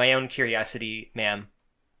satiate my own curiosity, ma'am.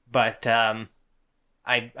 But I'm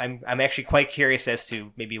actually quite curious as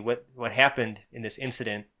to maybe what happened in this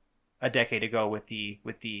incident a decade ago with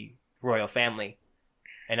the royal family,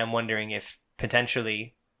 and I'm wondering if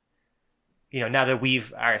potentially, now that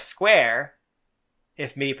we've our square,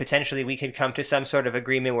 if maybe potentially we could come to some sort of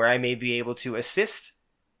agreement where I may be able to assist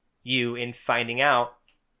you in finding out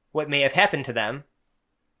what may have happened to them.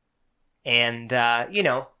 And,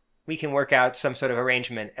 we can work out some sort of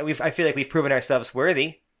arrangement. I feel like we've proven ourselves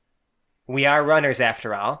worthy. We are runners,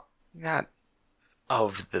 after all. Not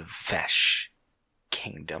of the Vesh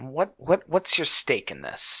kingdom. What's your stake in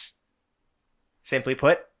this? Simply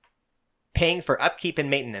put, paying for upkeep and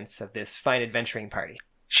maintenance of this fine adventuring party.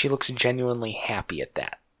 She looks genuinely happy at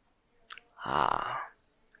that. I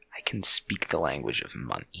can speak the language of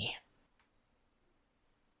money.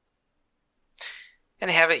 And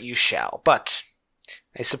have it you shall, but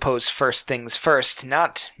I suppose first things first,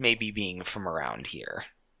 not maybe being from around here.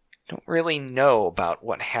 Don't really know about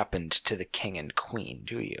what happened to the king and queen,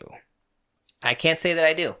 do you? I can't say that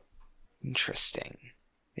I do. Interesting.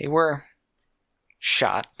 They were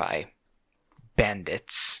shot by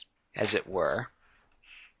bandits, as it were,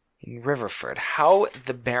 in Riverford. How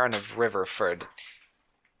the Baron of Riverford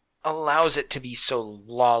allows it to be so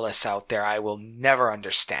lawless out there, I will never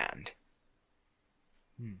understand.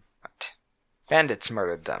 But bandits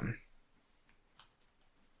murdered them.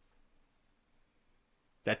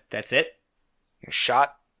 That's it? You're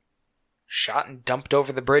shot and dumped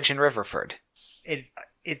over the bridge in Riverford.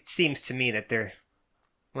 It seems to me that they're...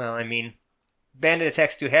 Well, I mean, bandit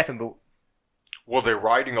attacks do happen, but... Were they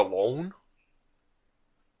riding alone?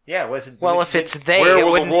 Yeah, wasn't... Well, if it's they, Where it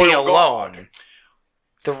were wouldn't the be royal alone.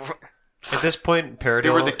 guard? At this point, Peridot They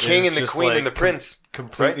were the king is and the just, queen like, and the prince.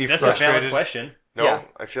 completely That's a valid frustrated. question. No, Yeah.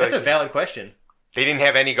 I feel That's like a valid question. they didn't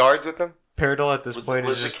have any guards with them. Peridot at this Was- point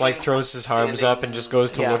was is the just like king throws his arms standing- up and just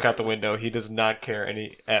goes to Yeah. look out the window. He does not care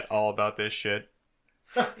at all about this shit.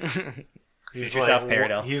 Suit yourself,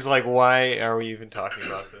 Peridot. He's like, why are we even talking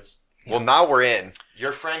about this? Well, now we're in.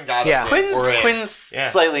 Your friend got Yeah. us in. Quinn's, We're in. Quinn's Yeah.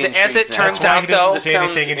 slightly As it intrigued now. turns That's why out, he doesn't though- say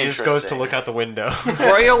Sounds anything and he just goes to interesting. look out the window.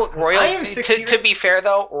 Royal. I am secure- To be fair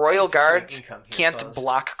though, royal guards Income here, can't fellas.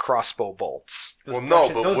 block crossbow bolts. Those Well, no,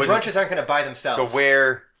 brunches- but those wouldn't- brunches aren't going to buy themselves. So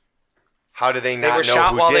where? How do they They not were know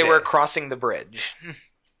shot who while did they were it? crossing the bridge.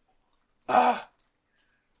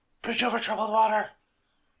 Bridge over troubled water.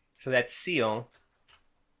 So that seal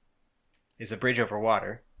is a bridge over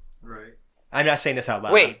water. Right. I'm not saying this out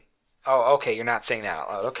loud. Wait. Oh, okay. You're not saying that out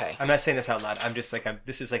loud. Okay. I'm not saying this out loud. I'm just like,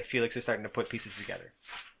 this is like Felix is starting to put pieces together.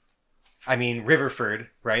 I mean, Riverford,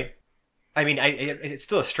 right? I mean, it's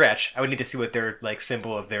still a stretch. I would need to see what their like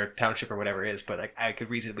symbol of their township or whatever is, but like I could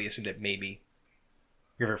reasonably assume that maybe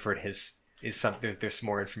Riverford is some. There's some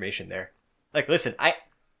more information there. Like, listen,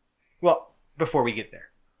 well, before we get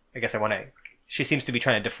there, I guess I want to. She seems to be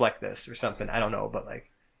trying to deflect this or something. I don't know, but like,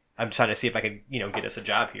 I'm trying to see if I can, get us a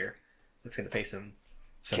job here. That's going to pay some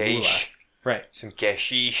moolah. Cash. Right. Some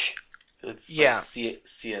cashish. It's Yeah. like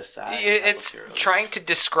CSI. It's trying to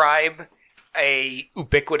describe a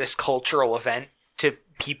ubiquitous cultural event to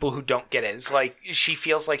people who don't get it. It's like she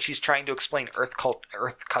feels like she's trying to explain Earth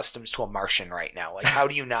customs to a Martian right now. Like, how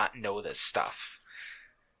do you not know this stuff?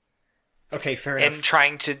 Okay, fair And enough.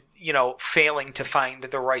 trying to failing to find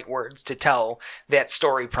the right words to tell that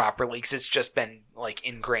story properly because it's just been like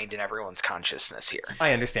ingrained in everyone's consciousness here.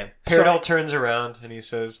 I understand. Paradol turns around and he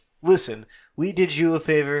says, "Listen, we did you a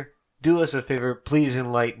favor. Do us a favor. Please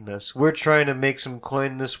enlighten us. We're trying to make some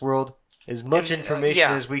coin in this world. As much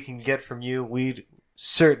information as we can get from you, we'd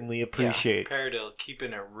certainly appreciate." Paradil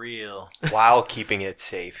keeping it real. While keeping it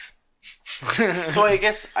safe. So I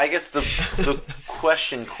guess the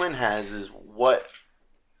question Quinn has is what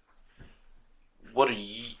are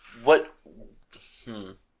you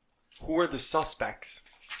Who are the suspects?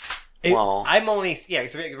 I'm only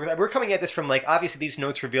so we're coming at this from like obviously these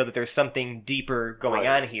notes reveal that there's something deeper going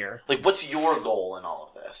on here. Like, what's your goal in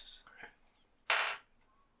all of this?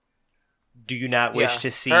 Do you not wish to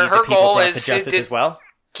see her the people goal brought is to justice to as well?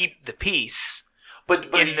 Keep the peace. But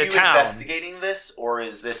in are the you town. investigating this, or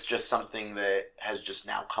is this just something that has just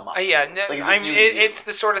now come up? Yeah, Like, is this new to you? it's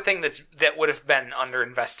the sort of thing that would have been under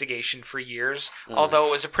investigation for years, although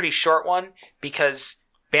it was a pretty short one because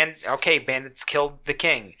bandits killed the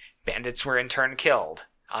king. Bandits were in turn killed.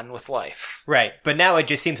 On with life. Right, but now it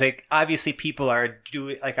just seems like obviously people are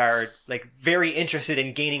very interested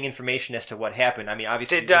in gaining information as to what happened. I mean,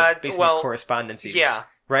 obviously, based on these correspondences. Yeah,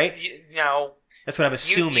 right. Now that's what I'm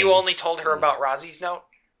assuming. You only told her about Razi's note?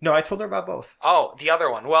 No, I told her about both. Oh, the other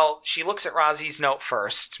one. Well, she looks at Razi's note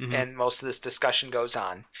first, and most of this discussion goes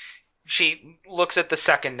on. She looks at the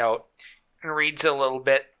second note and reads a little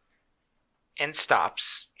bit and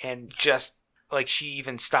stops, and just like she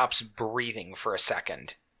even stops breathing for a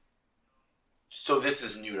second. So this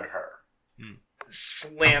is new to her.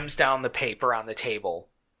 Slams down the paper on the table.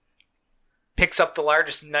 Picks up the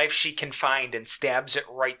largest knife she can find and stabs it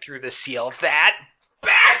right through the seal. That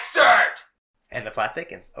bastard! And the plot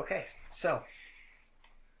thickens. Okay, so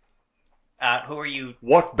who are you?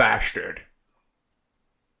 What bastard?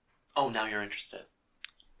 Oh, now you're interested.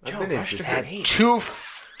 I've been interested. That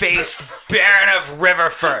two-faced Baron of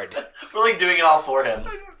Riverford. We're like doing it all for him.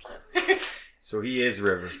 So he is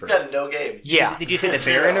Riverford. Got no game. Yeah. Did you say the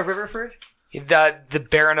Baron of Riverford? The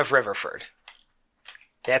Baron of Riverford.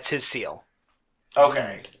 That's his seal.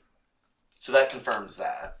 Okay. So that confirms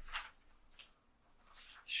that.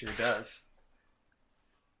 Sure does.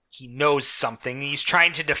 He knows something. He's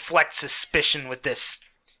trying to deflect suspicion with this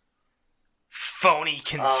phony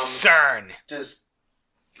concern.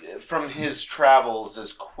 From his travels,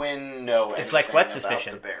 does Quinn know Deflect anything what about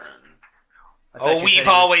suspicion? the Baron? Oh, we've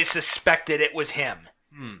always suspected it was him.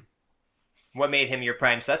 What made him your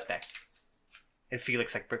prime suspect? And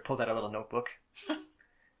Felix pulls out a little notebook.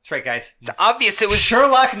 That's right, guys. It's obvious it was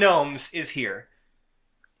Sherlock Gnomes is here.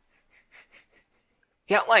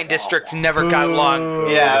 The outlying districts never got along.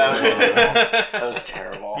 Yeah, that was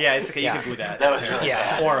terrible. Yeah, it's okay. You can boo that. That was really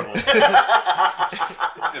bad. horrible. The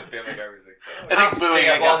Family Guy was like, I think booing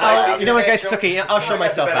it got You know what, guys? It's okay. I'll show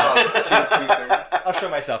myself out. I'll show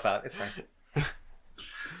myself out. It's fine.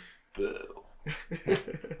 Boo.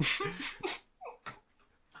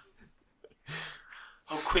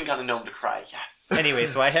 Oh, Quinn got a gnome to cry. Yes. Anyway,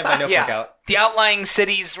 so I have my notebook out. The outlying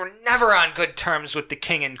cities were never on good terms with the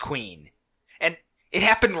king and queen. And it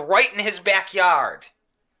happened right in his backyard.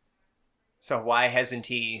 So why hasn't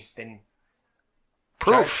he been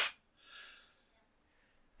Proof. charged?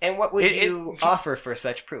 And what would you offer for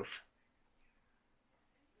such proof?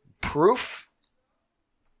 Proof?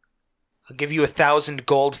 I'll give you 1,000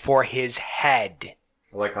 gold for his head.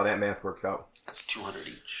 I like how that math works out. That's 200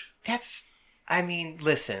 each.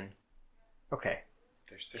 Listen. Okay.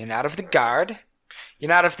 You're not of the guard. You're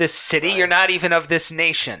not of this city. Right. You're not even of this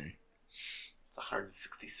nation. It's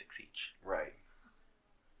 166 each. Right.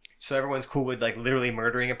 So everyone's cool with literally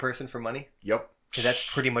murdering a person for money? Yep. Because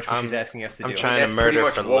that's pretty much what she's asking us to do. I'm trying to murder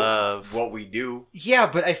for love. What we do. Yeah,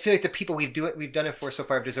 but I feel like the people we've done it for so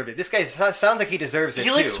far have deserved it. This guy sounds like he deserves it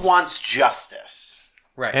Felix too. wants justice.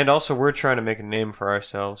 Right. And also, we're trying to make a name for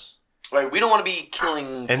ourselves. Right, we don't want to be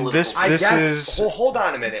killing. And this is. Well, hold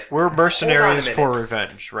on a minute. We're mercenaries for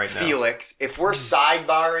revenge right now. Felix, if we're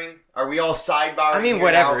sidebarring, are we all sidebarring? I mean,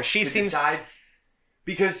 whatever. She seems. Decide?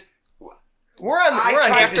 Because we're on.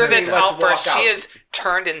 After this outburst, she has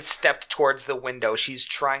turned and stepped towards the window. She's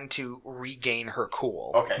trying to regain her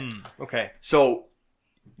cool. Okay. Okay. So.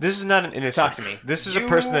 This is not an innocent. Talk to me. This is a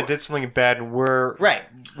person that did something bad, and we're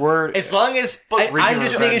as long as I'm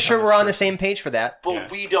just making sure we're on the same page for that. But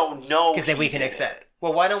we don't know because then we can accept.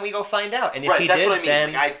 Well, why don't we go find out? And if right, he that's did, what I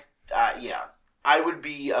mean. then I would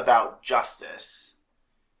be about justice,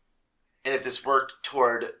 and if this worked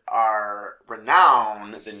toward our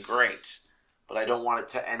renown, then great. But I don't want it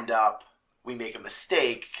to end up we make a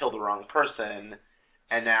mistake, kill the wrong person,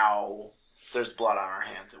 and now there's blood on our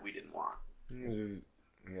hands that we didn't want.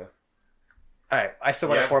 Yeah. All right. I still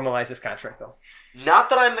want Yeah. to formalize this contract, though. Not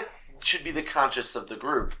that should be the conscious of the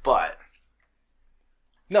group, but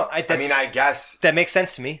No, I mean, I guess that makes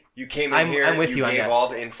sense to me. you came in I'm here, with you you on gave that. all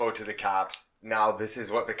the info to the cops. Now this is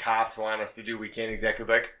what the cops want us to do. We can't exactly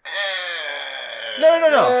be like,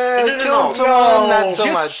 No. Killed someone, No. not so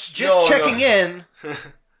just much. just No, checking no. in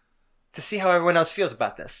to see how everyone else feels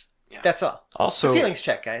about this. Yeah. That's all. It's Also, a feelings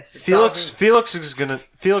check, guys. It's Felix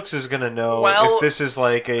is gonna know Well- if this is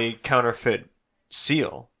like a counterfeit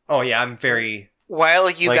seal. Oh yeah, I'm very. While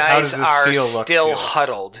you Like, how guys does this are seal look, still Felix?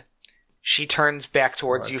 huddled, she turns back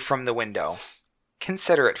towards What? you from the window.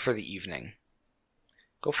 Consider it for the evening.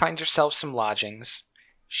 Go find yourself some lodgings.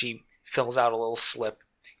 She fills out a little slip,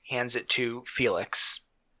 hands it to Felix.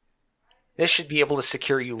 This should be able to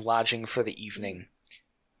secure you lodging for the evening.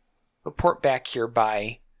 Report back here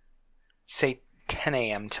by, say, 10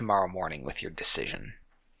 a.m. tomorrow morning with your decision.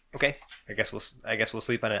 Okay. I guess we'll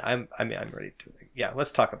sleep on it. I'm ready to. Yeah,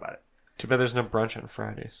 let's talk about it. Too bad there's no brunch on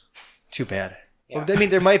Fridays. Too bad. Yeah. Well, I mean,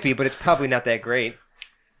 there might be, but it's probably not that great.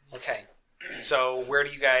 Okay. So where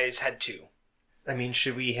do you guys head to? I mean,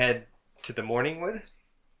 should we head to the Morningwood?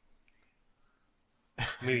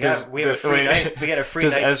 We Does- have a free wait, night. We got a free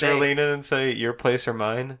Does night Ezra stay. lean in and say, "Your place or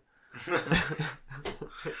mine"?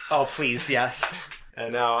 Oh, please, yes.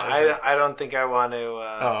 No, I don't think I want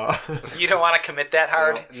to. You don't want to commit that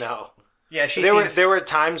hard? No. Yeah, she There seems. were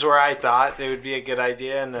times where I thought it would be a good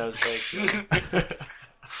idea, and I was like,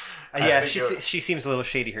 Yeah, think she seems a little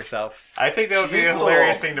shady herself. I think that would be She's a a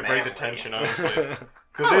hilarious little thing to break the manly. tension, honestly. I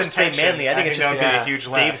Because wouldn't say manly. I think it's just that would be because a huge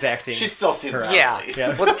laugh. Dave's acting. she still seems her out. Yeah.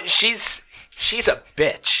 Yeah. Well, she's a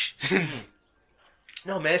bitch.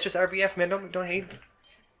 No, man, it's just RBF, man. Don't hate.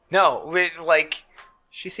 No, like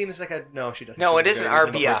She seems like a no. She doesn't. No, seem it like a isn't very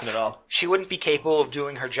reasonable RBF. person at all. she wouldn't be capable of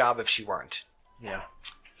doing her job if she weren't. Yeah.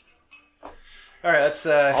 All right, let's.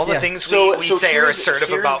 All the yeah. things So- we so say are here's- assertive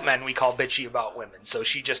here's- about men, we call bitchy about women. So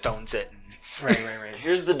she just owns it. Right.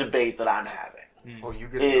 Here's the debate that I'm having: Oh, you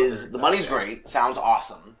get is another- the money's great, sounds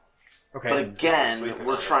awesome, Okay. but again, Sleeping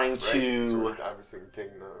we're on it, trying right? So to we're obviously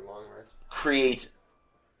taking a long rest. create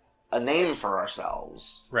a name for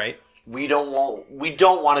ourselves. Right. We don't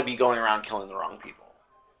want to be going around killing the wrong people.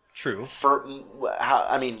 True.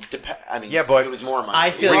 Yeah, but if it was more money.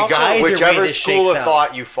 I feel It's- either way Whichever this school shakes of out.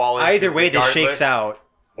 thought you fall into, Either way, this regardless, shakes out.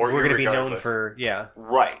 or We're going to be known irregardless. for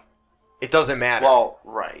right. It doesn't matter. Well,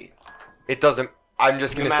 right. It doesn't. I'm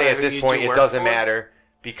just No going to matter say at who this you point, do it work doesn't for? matter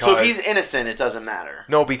because So if he's innocent, it doesn't matter.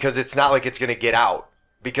 no, because it's not like it's going to get out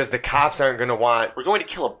because the cops aren't going to want. We're going to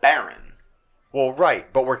kill a baron. Well,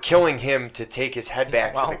 right, but we're killing him to take his head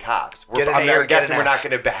back Well, to the cops. get an I'm A or not get guessing an we're not F.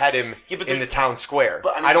 going to behead him Yeah, but in the- the town square.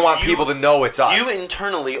 But, I mean, I don't want you- people to know it's us. You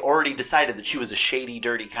internally already decided that she was a shady,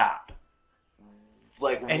 dirty cop.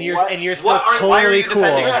 Like, And you're- what- and you're still what are- why are totally you cool.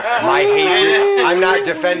 defending her? My hatred. I'm not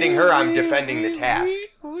defending her. I'm defending the task.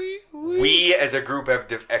 We as a group have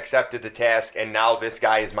accepted the task, and now this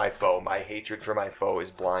guy is my foe. My hatred for my foe is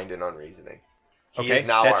blind and unreasoning. He is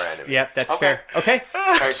now that's, our enemy. Yeah, that's Okay. fair. Okay.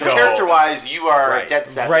 Alright, so So- character-wise, you are Right. dead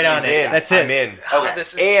set. Right on He's it. the guy. That's it. I'm in. Okay.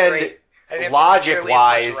 This is And great. I didn't have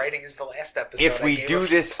logic-wise, nearly as much writing as the last episode. If I we gave do her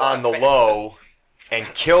this on the fans. low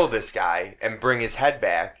and kill this guy and bring his head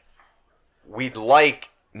back, we'd like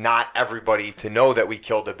not everybody to know that we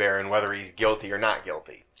killed the Baron, whether he's guilty or not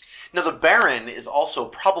guilty. Now, the baron is also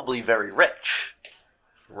probably very rich.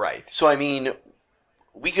 Right. So, I mean,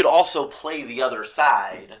 we could also play the other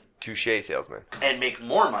side Touche, salesman. and make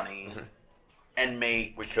more money and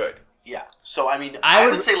make... We could. Yeah. So, I mean, I I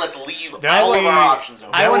would- would say let's leave That all of would- our options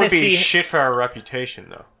open. I That wanna would be see- shit for our reputation,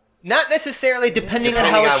 though. Not necessarily depending on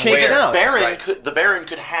Depending how it on shakes where. out. Right. The Baron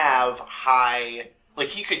could have high... Like,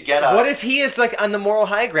 he could get us... What if he is like on the moral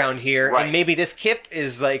high ground here, Right. and maybe this Kip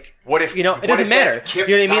is like, What if you know, what it doesn't if matter. that's Kip's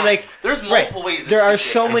You know what I mean? side? Like, There's multiple ways this There are could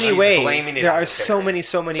so shake many she's ways. blaming it There on are the so Baron. many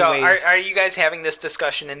So ways. are you guys having this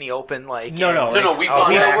discussion in the open? Like No, no. No, we've gone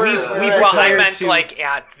we've, back we've, to- we've Well, I retired meant to. like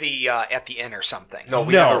at the inn or something. No,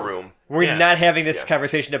 we No. have a room. We're Yeah. not having this Yeah.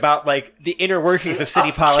 conversation about like the inner workings of city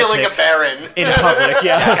Of politics killing a baron. in public.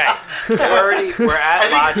 Yeah. Okay. we're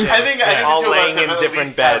at lodging. I think all the two of us laying have in at different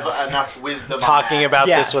least have beds, enough wisdom on talking that. about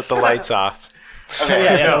Yes. this with the lights off. Okay.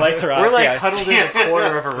 Yeah, the lights are off. We're like yeah. huddled in a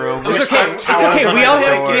corner of a room. It's with okay. some It's towels okay. on We the all door.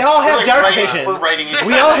 have We're dark writing- vision. We're writing it.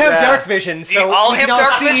 We all have Yeah. dark vision, you so all we have can all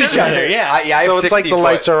dark see vision? each other. Yeah. I have So it's 60 like the foot.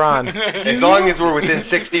 lights are on. As long as we're within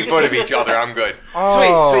 60 foot of each other, I'm good. So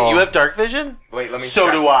wait, you have dark vision? Wait, let me So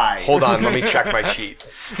check. do I. Hold on, let me check my sheet.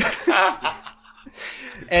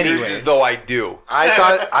 Anyways, Here's as though I do.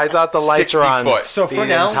 I thought the lights 60 are on. foot. so the for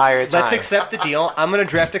now, entire time. let's accept the deal. I'm gonna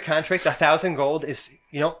draft a contract. 1,000 gold is,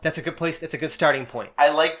 that's a good place. That's a good starting point. I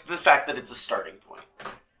like the fact that it's a starting point.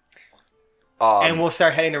 and we'll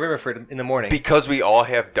start heading to Riverford in the morning. Because we all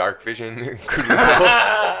have dark vision,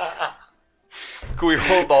 could we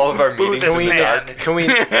hold all of our meetings in the dark? Can we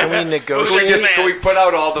negotiate? Can we put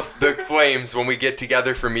out all the flames when we get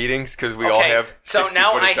together for meetings? Because we all have. So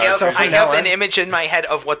now I have an image in my head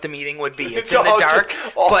of what the meeting would be. It's in the dark,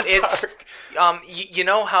 but it's you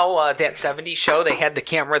know how that '70s show they had the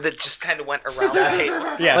camera that just kind of went around the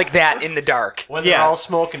table, like that in the dark. When they're all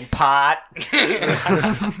smoking pot.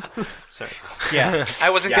 Sorry. Yeah, I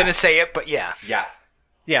wasn't gonna say it, but yeah. Yes.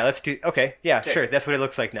 Yeah, let's do. Okay, yeah, sure. That's what it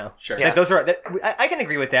looks like now. Sure. Yeah. Those are. I can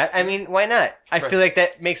agree with that. I mean, why not? I feel like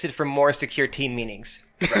that makes it for more secure team meetings.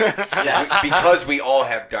 Right. Yes. Because we all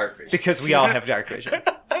have dark vision. Because we all have dark vision.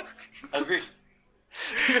 Agreed.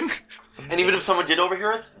 And even if someone did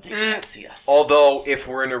overhear us, they can't see us. Although, if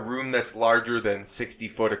we're in a room that's larger than 60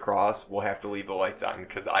 foot across, we'll have to leave the lights on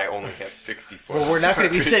because I only have 60 foot. Well, we're not going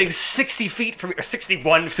to be sitting 60 feet from or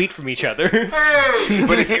 61 feet from each other.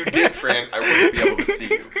 But if you did, Fran, I wouldn't be able to see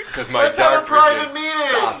you because my dark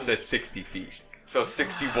vision stops at 60 feet. So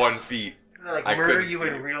 61 feet. I couldn't see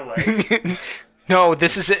in real life. No,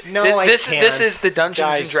 this is it. No, this I can't. This is the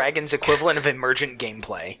Dungeons and Dragons equivalent of emergent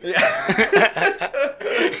gameplay.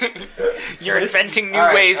 You're inventing new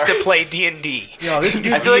ways to play D&D. No, this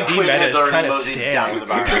I feel like D&D Quinn meta has is already kind of moseyed stale. down to the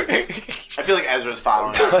bar. I feel like Ezra's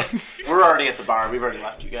following up. We're already at the bar. We've already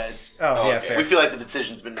left you guys. Oh, yeah, fair. We feel like the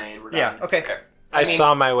decision's been made. We're done. Yeah, okay. I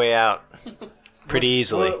saw my way out pretty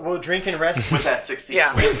easily. We'll drink and rest. With that 60. Yeah.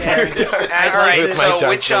 And, All right, With my so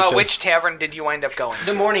dark vision. which tavern did you wind up going to?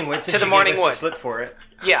 The Morningwood, since To the you gave us Morningwood. the slip for it.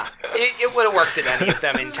 Yeah, it would have worked at any of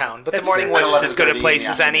them in town, but That's the Morningwood fair. is as good a 11:30 place in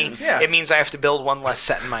the as any. afternoon. Yeah. It means I have to build one less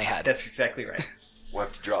set in my head. That's exactly right. We'll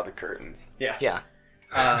have to draw the curtains. Yeah. Yeah.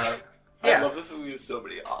 I Yeah. love that we have so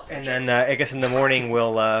many awesome And then I guess in the morning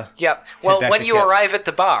we'll. Yep. Well, back when to you camp. arrive at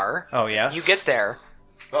the bar, Oh yeah. you get there.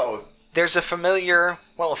 Uh-oh. There's a familiar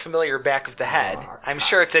back of the head. Oh, I'm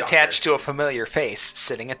sure it's cocksucker. attached to a familiar face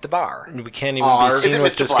sitting at the bar. We can't even Is be it seen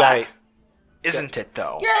with Mr. this Black? guy. Isn't it,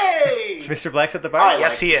 though? Yay! Mr. Black's at the I bar.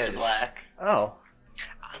 Yes, like he Mr. is. Black. Oh.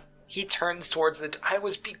 He turns towards the... I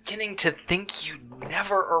was beginning to think you'd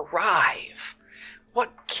never arrive.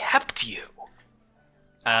 What kept you?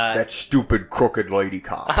 That stupid crooked lady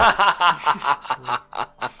cop.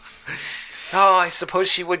 Oh, I suppose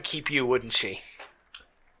she would keep you, wouldn't she?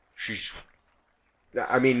 She's.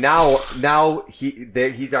 I mean, now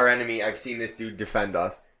he's our enemy. I've seen this dude defend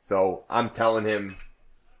us, so I'm telling him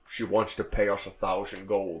she wants to pay us 1,000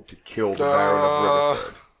 gold to kill the Baron of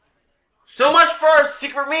Riverford. So much for our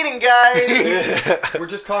secret meeting, guys! We're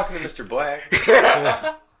just talking to Mr. Black.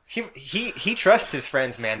 He trusts his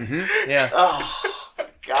friends, man. Mm-hmm. Yeah. Oh,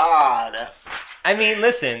 God. I mean,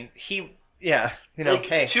 listen, Like,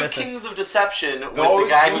 hey, two listen. kings of deception with Those the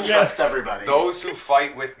guy who- who trusts everybody. Those who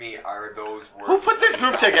fight with me are those worth. Who put this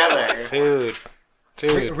group together?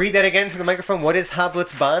 Dude. Read that again into the microphone. What is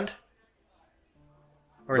Hoblet's bond?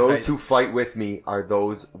 Or is Those that- who fight with me are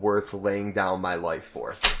those worth laying down my life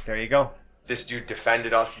for. There you go. This dude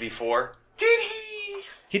defended us before. Did he?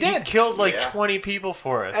 He He did. killed like Yeah. 20 people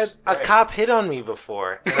for us. A cop hit on me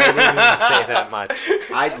before. And I didn't even say that much.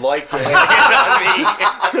 I'd like to.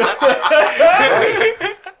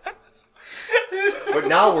 But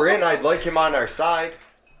now we're in. I'd like him on our side.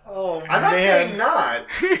 Oh I'm not saying not.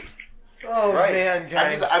 Oh Right. man,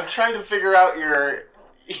 guys. I'm trying to figure out your.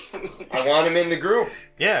 I want him in the group.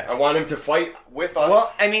 Yeah. I want him to fight with us.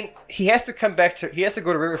 Well, I mean, he has to come back to. He has to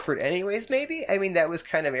go to Riverford anyways. Maybe. I mean, that was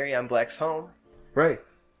kind of Arion Black's home. right.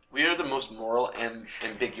 We are the most moral and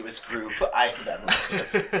ambiguous group I have ever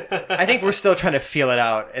worked with. I think we're still trying to feel it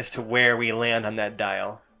out as to where we land on that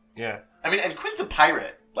dial. Yeah. I mean, and Quinn's a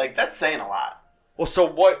pirate. Like, that's saying a lot. Well, so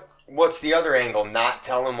what's the other angle? Not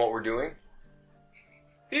tell him what we're doing?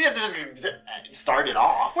 You have to just start it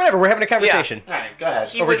off. Whatever. We're having a conversation. All right, go ahead.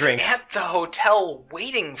 He Over was drinks. at the hotel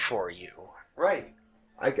waiting for you. Right.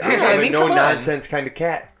 I'm I a mean, come on. no-nonsense kind of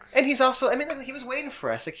cat. And he's also. I mean, he was waiting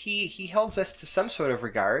for us. Like he holds us to some sort of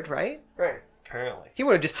regard, right? Right. Apparently. He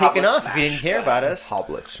would have just taken Hoblet off if he didn't smash. care about us.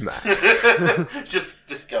 Hoblet smash.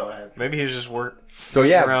 just go ahead. Maybe he was just So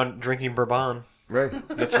yeah, around drinking bourbon. right.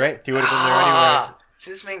 That's right. He would have been there anyway.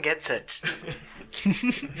 So this man gets it.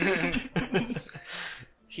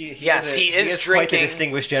 He Yes, he is quite drinking. the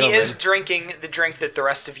distinguished He gentleman. is drinking the drink that the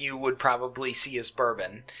rest of you would probably see as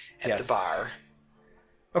bourbon at Yes. the bar,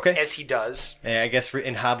 Okay. as he does. And I guess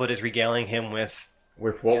and Hoblet is regaling him with.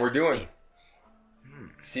 With what we're doing.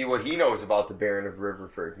 See what he knows about the Baron of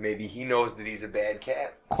Riverford. Maybe he knows that he's a bad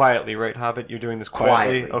cat. Quietly, right, Hobbit? You're doing this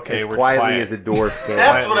quietly? Okay, as we're quietly quiet. as a dwarf can.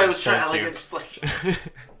 That's what I Quietly, was trying. thank Like, you. it's just like,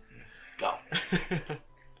 go.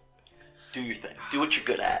 Do your thing. Do what you're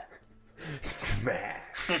good at.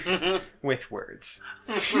 Smash. with words.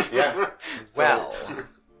 Yeah. Well,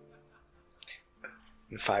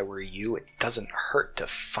 if I were you, it doesn't hurt to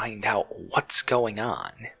find out what's going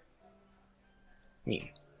on. I mean,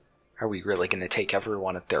 are we really going to take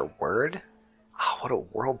everyone at their word? Oh, what a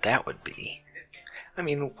world that would be. I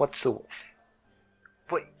mean, what?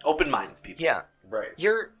 Open minds, people. Yeah, Right.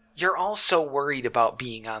 you're also worried about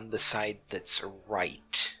being on the side that's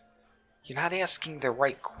right. You're not asking the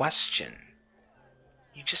right question.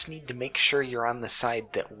 You just need to make sure you're on the side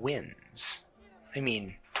that wins. I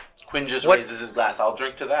mean, Quinn just What- raises his glass. I'll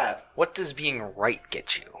drink to that. what does being right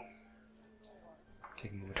get you?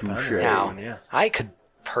 Touche. Now, Yeah. I could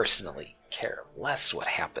personally care less what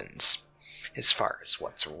happens as far as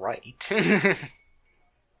what's right.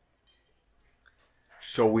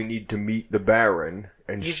 So we need to meet the Baron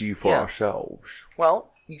and see for ourselves. Well,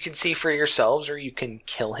 you can see for yourselves or you can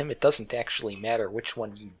kill him. It doesn't actually matter which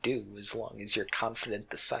one you do as long as you're confident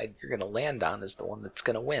the side you're going to land on is the one that's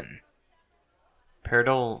going to win.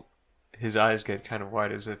 Paradol, his eyes get kind of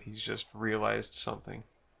wide as if he's just realized something.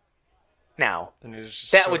 Now, And he's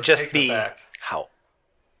just that sort would of just taken be aback. how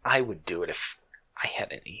I would do it if I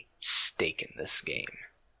had any stake in this game.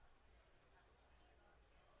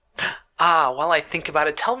 Ah, while I think about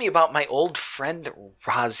it, tell me about my old friend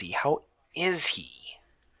Razi. How is he?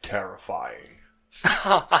 Terrifying.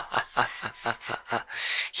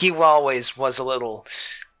 He always was a little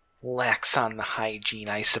lax on the hygiene.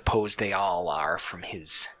 I suppose they all are from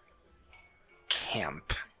his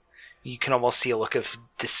camp. You can almost see a look of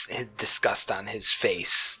disgust on his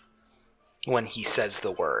face when he says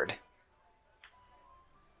the word.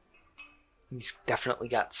 He's definitely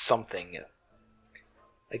got something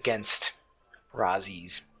against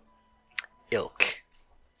Razi's ilk.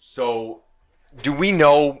 So, do we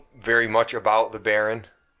know very much about the Baron?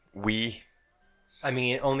 I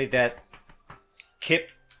mean, only that Kip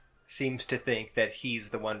seems to think that he's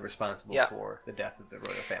the one responsible Yeah. for the death of the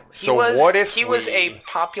Rhoda family. So what if he was we- a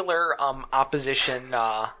popular opposition?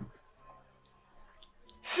 Can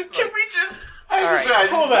we just?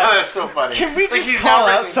 hold on. That's so funny. Can we Like, just he's call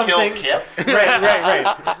now out written Kill something? Kip?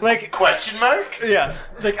 right. Like, Question mark? yeah,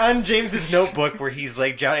 like on James's notebook where he's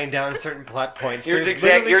like jotting down certain plot points. Here's there's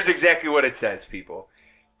literally- exactly what it says, people.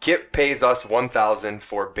 Kip pays us 1,000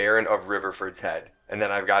 for Baron of Riverford's head, and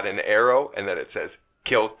then I've got an arrow, and then it says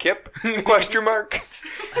 "Kill Kip?" question mark.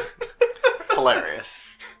 Hilarious.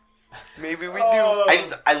 Maybe we do.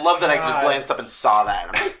 I love that I just God. glanced up and saw that.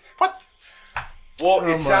 And I'm like, what? Well, Oh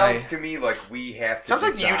it my. sounds to me like we have to. Sounds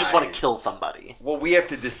like you just decide- want to kill somebody. Well, we have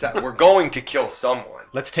to decide. We're going to kill someone.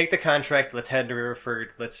 Let's take the contract. Let's head to Riverford.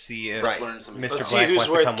 Let's see if Right. Learn some. Mr. Let's see Black who's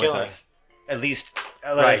wants to worth come killing. with us. At least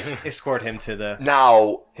let Right. us escort him to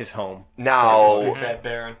Now, his home. Bad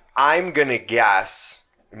Baron. I'm gonna guess.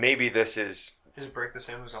 Maybe this is. Does it break the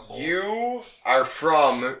same as a hole? You are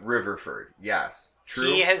from Riverford. Yes.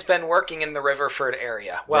 True. He has been working in the Riverford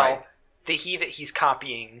area. Well, Right. the he that he's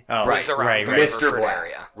copying Oh, is around right, the right. Mr. Riverford Black.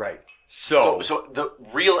 area. Right. So, So, the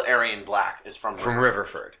real Aryan Black is from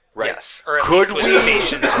Riverford. Right. Yes, or at Could least with we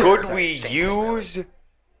invasion powers, could I we think. use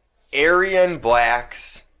Aryan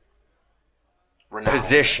Black's Renown.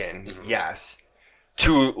 position? Yes.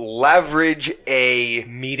 To leverage a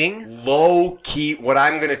Meeting? low key, what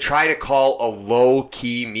I'm going to try to call a low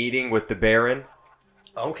key meeting with the Baron,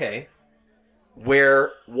 Okay.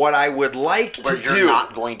 where what I would like Where to you're do.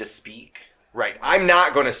 not going to speak. Right. I'm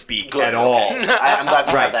not going to speak Good, at all. okay. I'm glad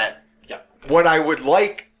we Right. have that. Yeah. What I would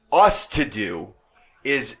like us to do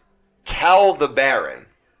is tell the Baron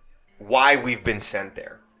why we've been sent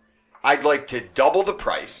there. I'd like to double the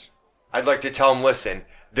price. I'd like to tell him, listen,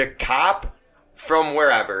 the cop from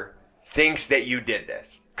wherever thinks that you did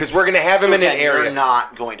this. Because we're going to have him in an then area. You're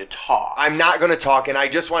not going to talk. I'm not going to talk, and I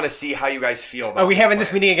just want to see how you guys feel about Are we having this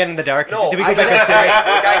plan. meeting again in the dark? No, Did we I go said back break.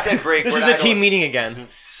 upstairs? Look, I said break. This but is I a team don't- meeting again.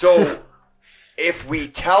 So, if we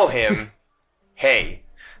tell him, hey,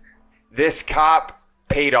 this cop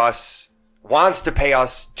wants to pay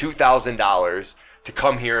us $2,000 to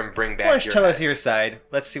come here and bring back Why don't you your tell head. us your side?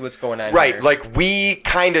 Let's see what's going on Right, here. like we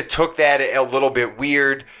kind of took that a little bit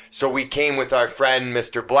weird, so we came with our friend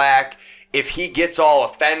Mr. Black. If he gets all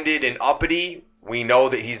offended and uppity, we know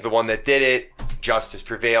that he's the one that did it. Justice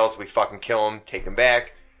prevails. We fucking kill him, take him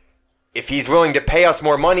back. If he's willing to pay us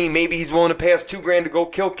more money, maybe he's willing to pay us $2,000 to go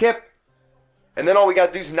kill Kip. And then all we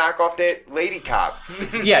gotta do is knock off that lady cop.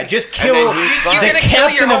 Yeah, just kill then he's the fine. You're gonna kill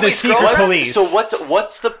your captain of the homie's secret girlfriend? police. So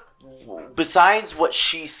what's the besides what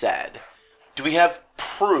she said? Do we have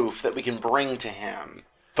proof that we can bring to him?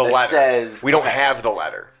 The that letter. says We don't okay. have the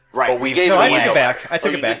letter. Right, But you we've gave No, the I seen took letter. it back. I took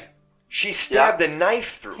Oh, it you back. did? She stabbed a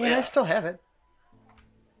knife through Yeah, I it. still have it.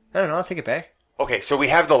 I don't know. I'll take it back. Okay, so we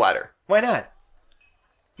have the letter. Why not?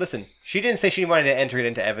 Listen, she didn't say she wanted to enter it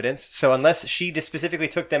into evidence, so unless she just specifically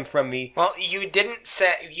took them from me... Well, you didn't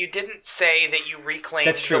say that you reclaimed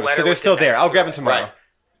That's true, the letter. so they're still there. I'll grab them tomorrow. Right.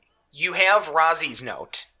 You have Razi's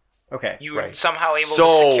note. Okay. You were Right. somehow able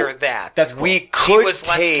So, to secure that. That's cool. We She could was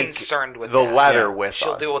less take concerned with the that. letter Yeah. with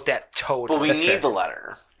She'll us. deal with that totally. But we That's need fair. the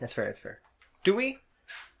letter. That's fair, that's fair. Do we?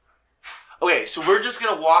 Okay, so we're just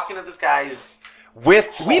gonna walk into this guy's. With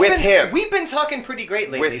him. We've been talking pretty great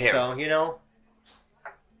lately, With him. so, you know...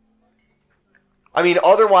 I mean,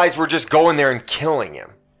 otherwise we're just going there and killing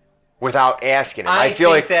him without asking him. I feel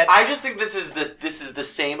like that... I just think this is the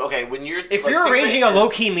same. Okay, when you're If like, you're think of arranging it a as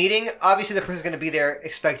low-key meeting, obviously the person's going to be there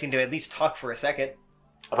expecting to at least talk for a second.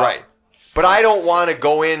 about right. But I don't want to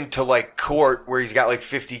go into like court where he's got like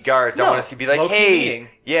 50 guards. I No, want to be like, low-key hey, meeting.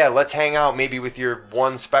 yeah, let's hang out maybe with your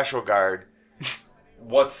one special guard.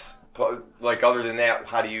 What's like other than that?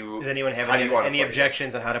 How do you? Does anyone have how do you wanna any play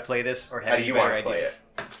objections on how to play this, or How have do you better want to play ideas?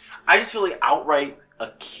 it? I just feel like outright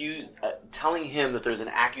telling him that there's an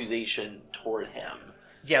accusation toward him.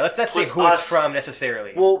 Yeah, let's not say Puts who it's us- from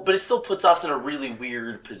necessarily. Well, but it still puts us in a really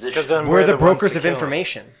weird position. Because then we're the ones brokers to of kill.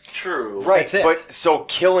 information. True. Right, That's it. but so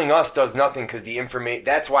killing us does nothing because the information.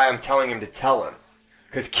 That's why I'm telling him to tell him,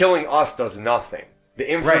 because killing us does nothing.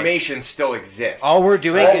 The information still exists. All we're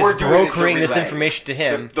doing All is we're doing is the brokering this relay. information to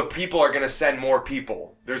him. The people are going to send more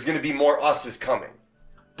people. There's going to be more us's coming.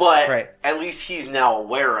 But Right. at least he's now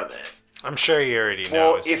aware of it. I'm sure he already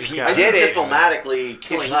Well, knows. if He's he got- I did think it- diplomatically,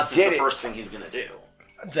 killing he us is did the it- first thing he's going to do.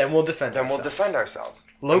 Then we'll defend Then we'll ourselves. defend ourselves.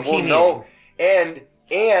 Low-key And we'll know. And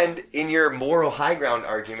in your moral high ground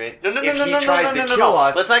argument, if he tries to kill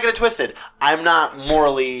us, Let's not get it twisted. I'm not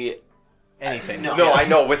morally. Anything. No, I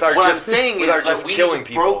know. With our What just I'm saying with is our that just we killing need to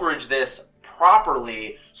people. brokerage this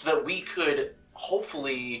properly so that we could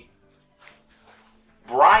hopefully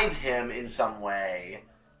bribe him in some way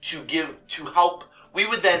to help. We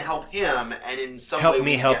would then help him, and in some Help way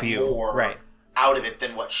me we help get you. more Right. out of it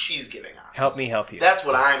than what she's giving us. Help me help you. That's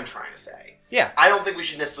what I'm trying to say. Yeah. I don't think we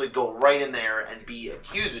should necessarily go right in there and be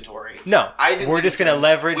accusatory. No. I think we're we just need going to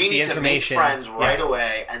leverage we the need information. to make friends right Yeah.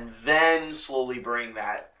 away, and then slowly bring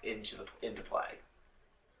that into play.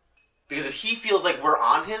 Because if he feels like we're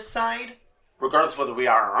on his side, regardless of whether we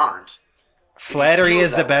are or aren't, Flattery feels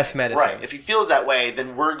is the that best way- medicine. Right. If he feels that way,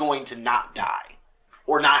 then we're going to not die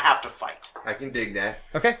or not have to fight. I can dig that.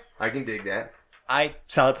 Okay. I can dig that.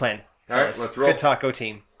 Solid plan. All right, fellas. let's roll. Good talk, go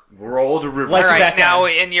team. Roll to reverse. Lights All are right, back now,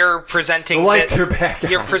 on. and you're presenting The lights thi- are back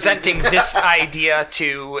You're on. presenting this idea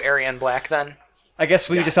to Ariane Black, then. I guess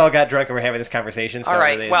we just all got drunk and we're having this conversation. So All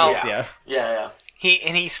right, really, well- yeah. Yeah.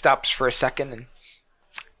 He stops for a second, and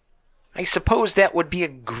I suppose that would be a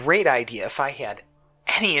great idea if I had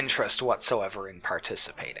any interest whatsoever in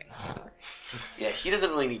participating. Yeah, he doesn't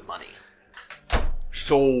really need money.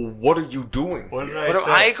 So what are you doing? What did here? What am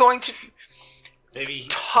say? I going to Maybe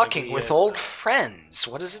talking maybe with yes. old friends?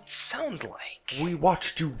 What does it sound like? We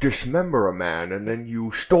watched you dismember a man and then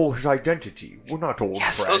you stole his identity. We're not old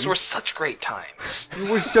Yes, friends. those were such great times. It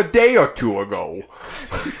was a day or two ago.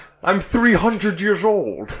 I'm 300 years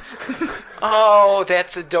old. Oh,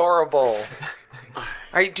 that's adorable.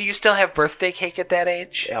 Do you still have birthday cake at that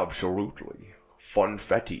age? Absolutely.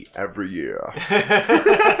 Funfetti every year.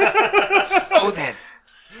 Oh, that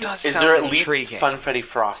does Is sound there at least intriguing. funfetti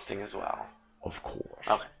frosting as well? Of course.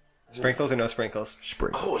 Okay. Sprinkles or no sprinkles?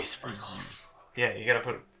 Sprinkles. Always sprinkles. Yeah, you gotta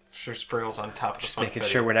put sprinkles on top of the Just making funfetti.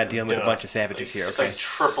 sure we're not dealing with a Duh. bunch of savages here, It's okay? like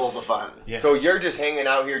triple the fun. Yeah. So you're just hanging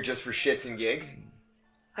out here just for shits and gigs?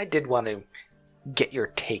 I did want to get your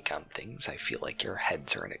take on things. I feel like your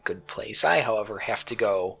heads are in a good place. I, however, have to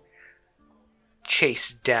go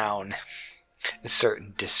chase down a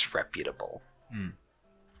certain disreputable.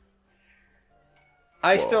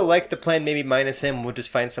 I still like the plan, maybe minus him. We'll just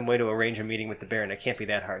find some way to arrange a meeting with the Baron. It can't be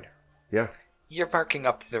that hard. Yeah. You're barking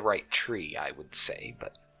up the right tree, I would say,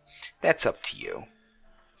 but that's up to you.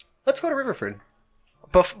 Let's go to Riverford.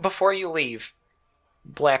 Before you leave,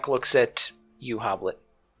 Black looks at you, Hoblet.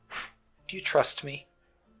 Do you trust me?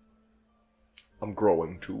 I'm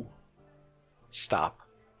growing too. Stop.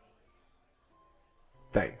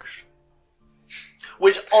 Thanks.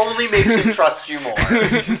 Which only makes him trust you more.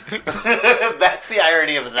 That's the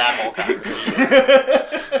irony of that whole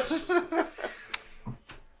conversation.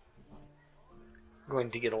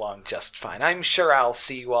 Going to get along just fine. I'm sure I'll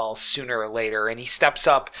see you all sooner or later. And he steps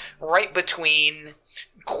up right between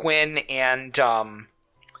Quinn and Paradel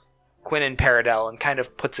and kind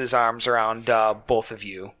of puts his arms around both of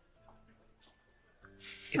you.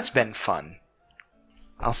 It's been fun.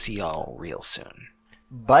 I'll see y'all real soon.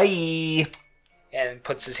 Bye. And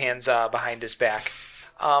puts his hands behind his back.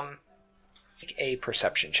 Make a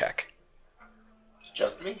perception check.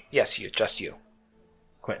 Just me? Yes, just you.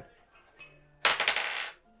 Quinn.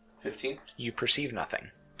 15. You perceive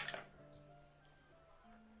nothing.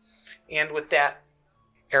 And with that,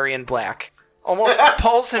 Arian Black almost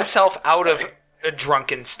pulls himself out of a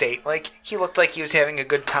drunken state. Like, he looked like he was having a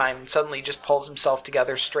good time, and suddenly just pulls himself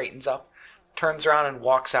together, straightens up, turns around, and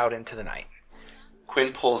walks out into the night.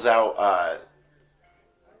 Quinn pulls out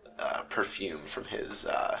perfume from his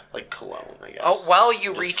cologne, I guess. Oh, while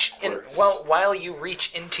you reach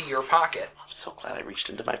into your pocket. I'm so glad I reached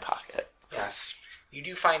into my pocket. Yes. You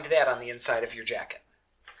do find that on the inside of your jacket.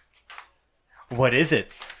 What is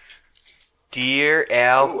it? Dear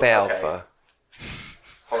Alfalfa. Okay.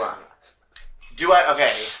 Hold on.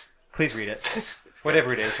 Okay. Please read it.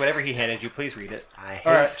 Whatever it is, whatever he handed you, please read it. I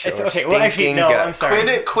hate your it's okay. Well, actually, no, I'm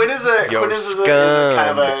sorry. Quinn is a kind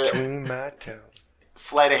of a between my toes.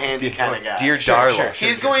 Sleight of handy kind of guy. Dear Darla. Sure.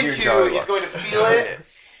 He's going to feel it,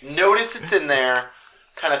 notice it's in there,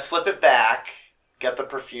 kind of slip it back, get the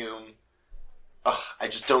perfume. Ugh, I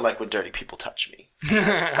just don't like when dirty people touch me.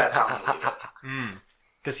 That's how I'm gonna leave it.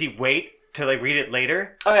 Does he wait to read it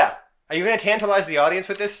later? Oh yeah. Are you going to tantalize the audience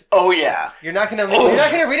with this? Oh yeah. You're not going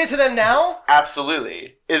to read it to them now?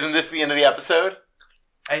 Absolutely. Isn't this the end of the episode?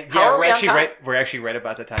 We're actually right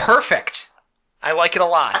about the time. Perfect. I like it a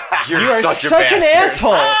lot. You are such an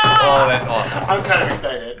asshole. Oh, that's awesome. I'm kind of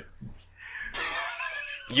excited.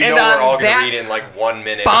 You know we're all going to read in 1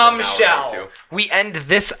 minute. Bombshell. We end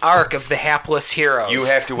this arc of the Hapless Heroes. You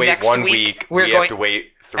have to wait Next 1 week. We have to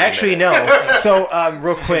wait 3 minutes. Actually, no. So,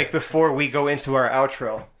 real quick, before we go into our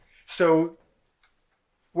outro. So,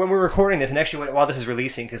 when we're recording this, and actually while this is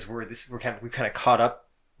releasing, because we kind of caught up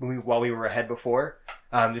while we were ahead before.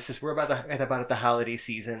 We're about at the holiday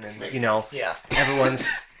season, and everyone's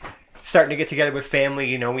starting to get together with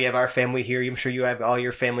family. We have our family here. I'm sure you have all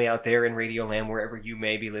your family out there in Radio Land, wherever you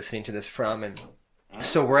may be listening to this from. And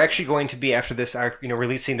so we're actually going to be, after this arc,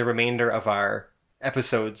 releasing the remainder of our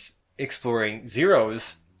episodes exploring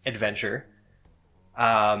Zero's adventure.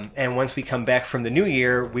 And once we come back from the new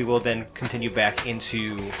year, we will then continue back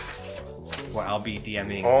into what I'll be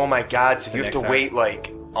DMing. Oh my god, so you have to wait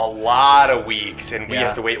a lot of weeks, and we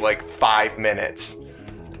have to wait 5 minutes.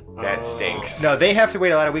 That stinks. No, they have to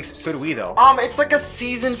wait a lot of weeks. So do we, though. It's like a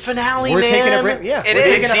season finale, We're taking a break. Yeah, it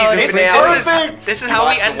is. Season finale. This is how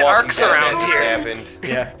we end arcs around here.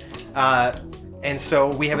 Yeah. And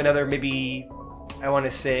so we have another, maybe, I want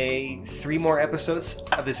to say, 3 more episodes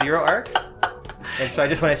of the Zero arc. And so I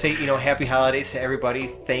just want to say, happy holidays to everybody.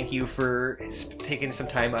 Thank you for taking some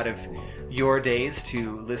time out of your days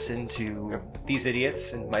to listen to these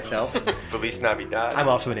idiots and myself. Feliz Navidad. I'm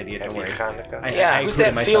also an idiot, don't worry. Who's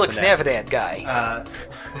that Felix Navidad guy?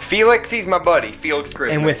 Felix, he's my buddy. Felix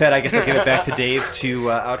Christmas. And with that, I guess I'll give it back to Dave to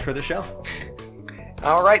outro the show.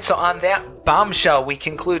 All right, so on that bombshell, we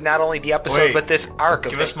conclude not only the episode, but this arc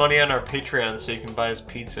of Give us money on our Patreon so you can buy us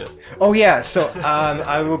pizza. Oh, yeah. So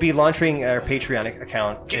I will be launching our Patreon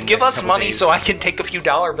account. Give us money so I can take a few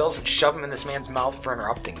dollar bills and shove them in this man's mouth for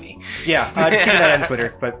interrupting me. Yeah, just keep that on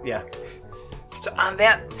Twitter, but yeah. So on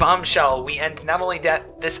that bombshell, we end not only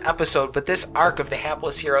this episode, but this arc of the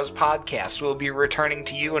Hapless Heroes podcast. We'll be returning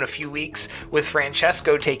to you in a few weeks with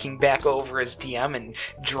Francesco taking back over as DM and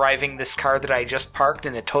driving this car that I just parked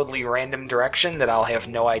in a totally random direction that I'll have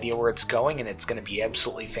no idea where it's going, and it's going to be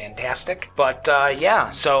absolutely fantastic. But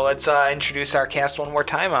so let's introduce our cast one more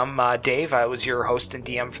time. I'm Dave. I was your host and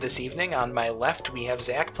DM for this evening. On my left, we have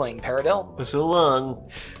Zach playing Paradil. So long.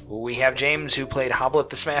 We have James, who played Hoblet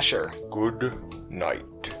the Smasher. Good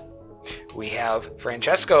night. We have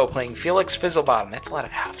Francesco playing Felix Fizzlebottom. That's a lot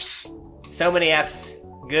of F's. So many F's.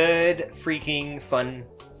 Good, freaking,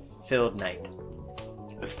 fun-filled night.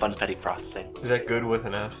 With funfetti frosting. Is that good with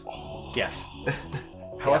an F? Oh. Yes.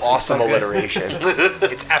 Awesome alliteration.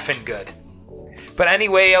 It's effing good. But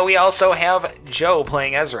anyway, we also have Joe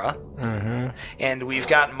playing Ezra. Mm-hmm. And we've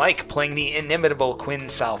got Mike playing the inimitable Quinn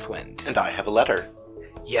Southwind. And I have a letter.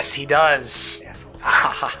 Yes, he does. Yes.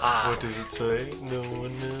 What does it say? No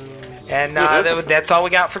one knows. And that's all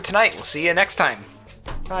we got for tonight. We'll see you next time.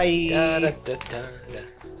 Bye. Da, da, da, da, da,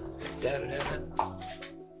 da, da, da.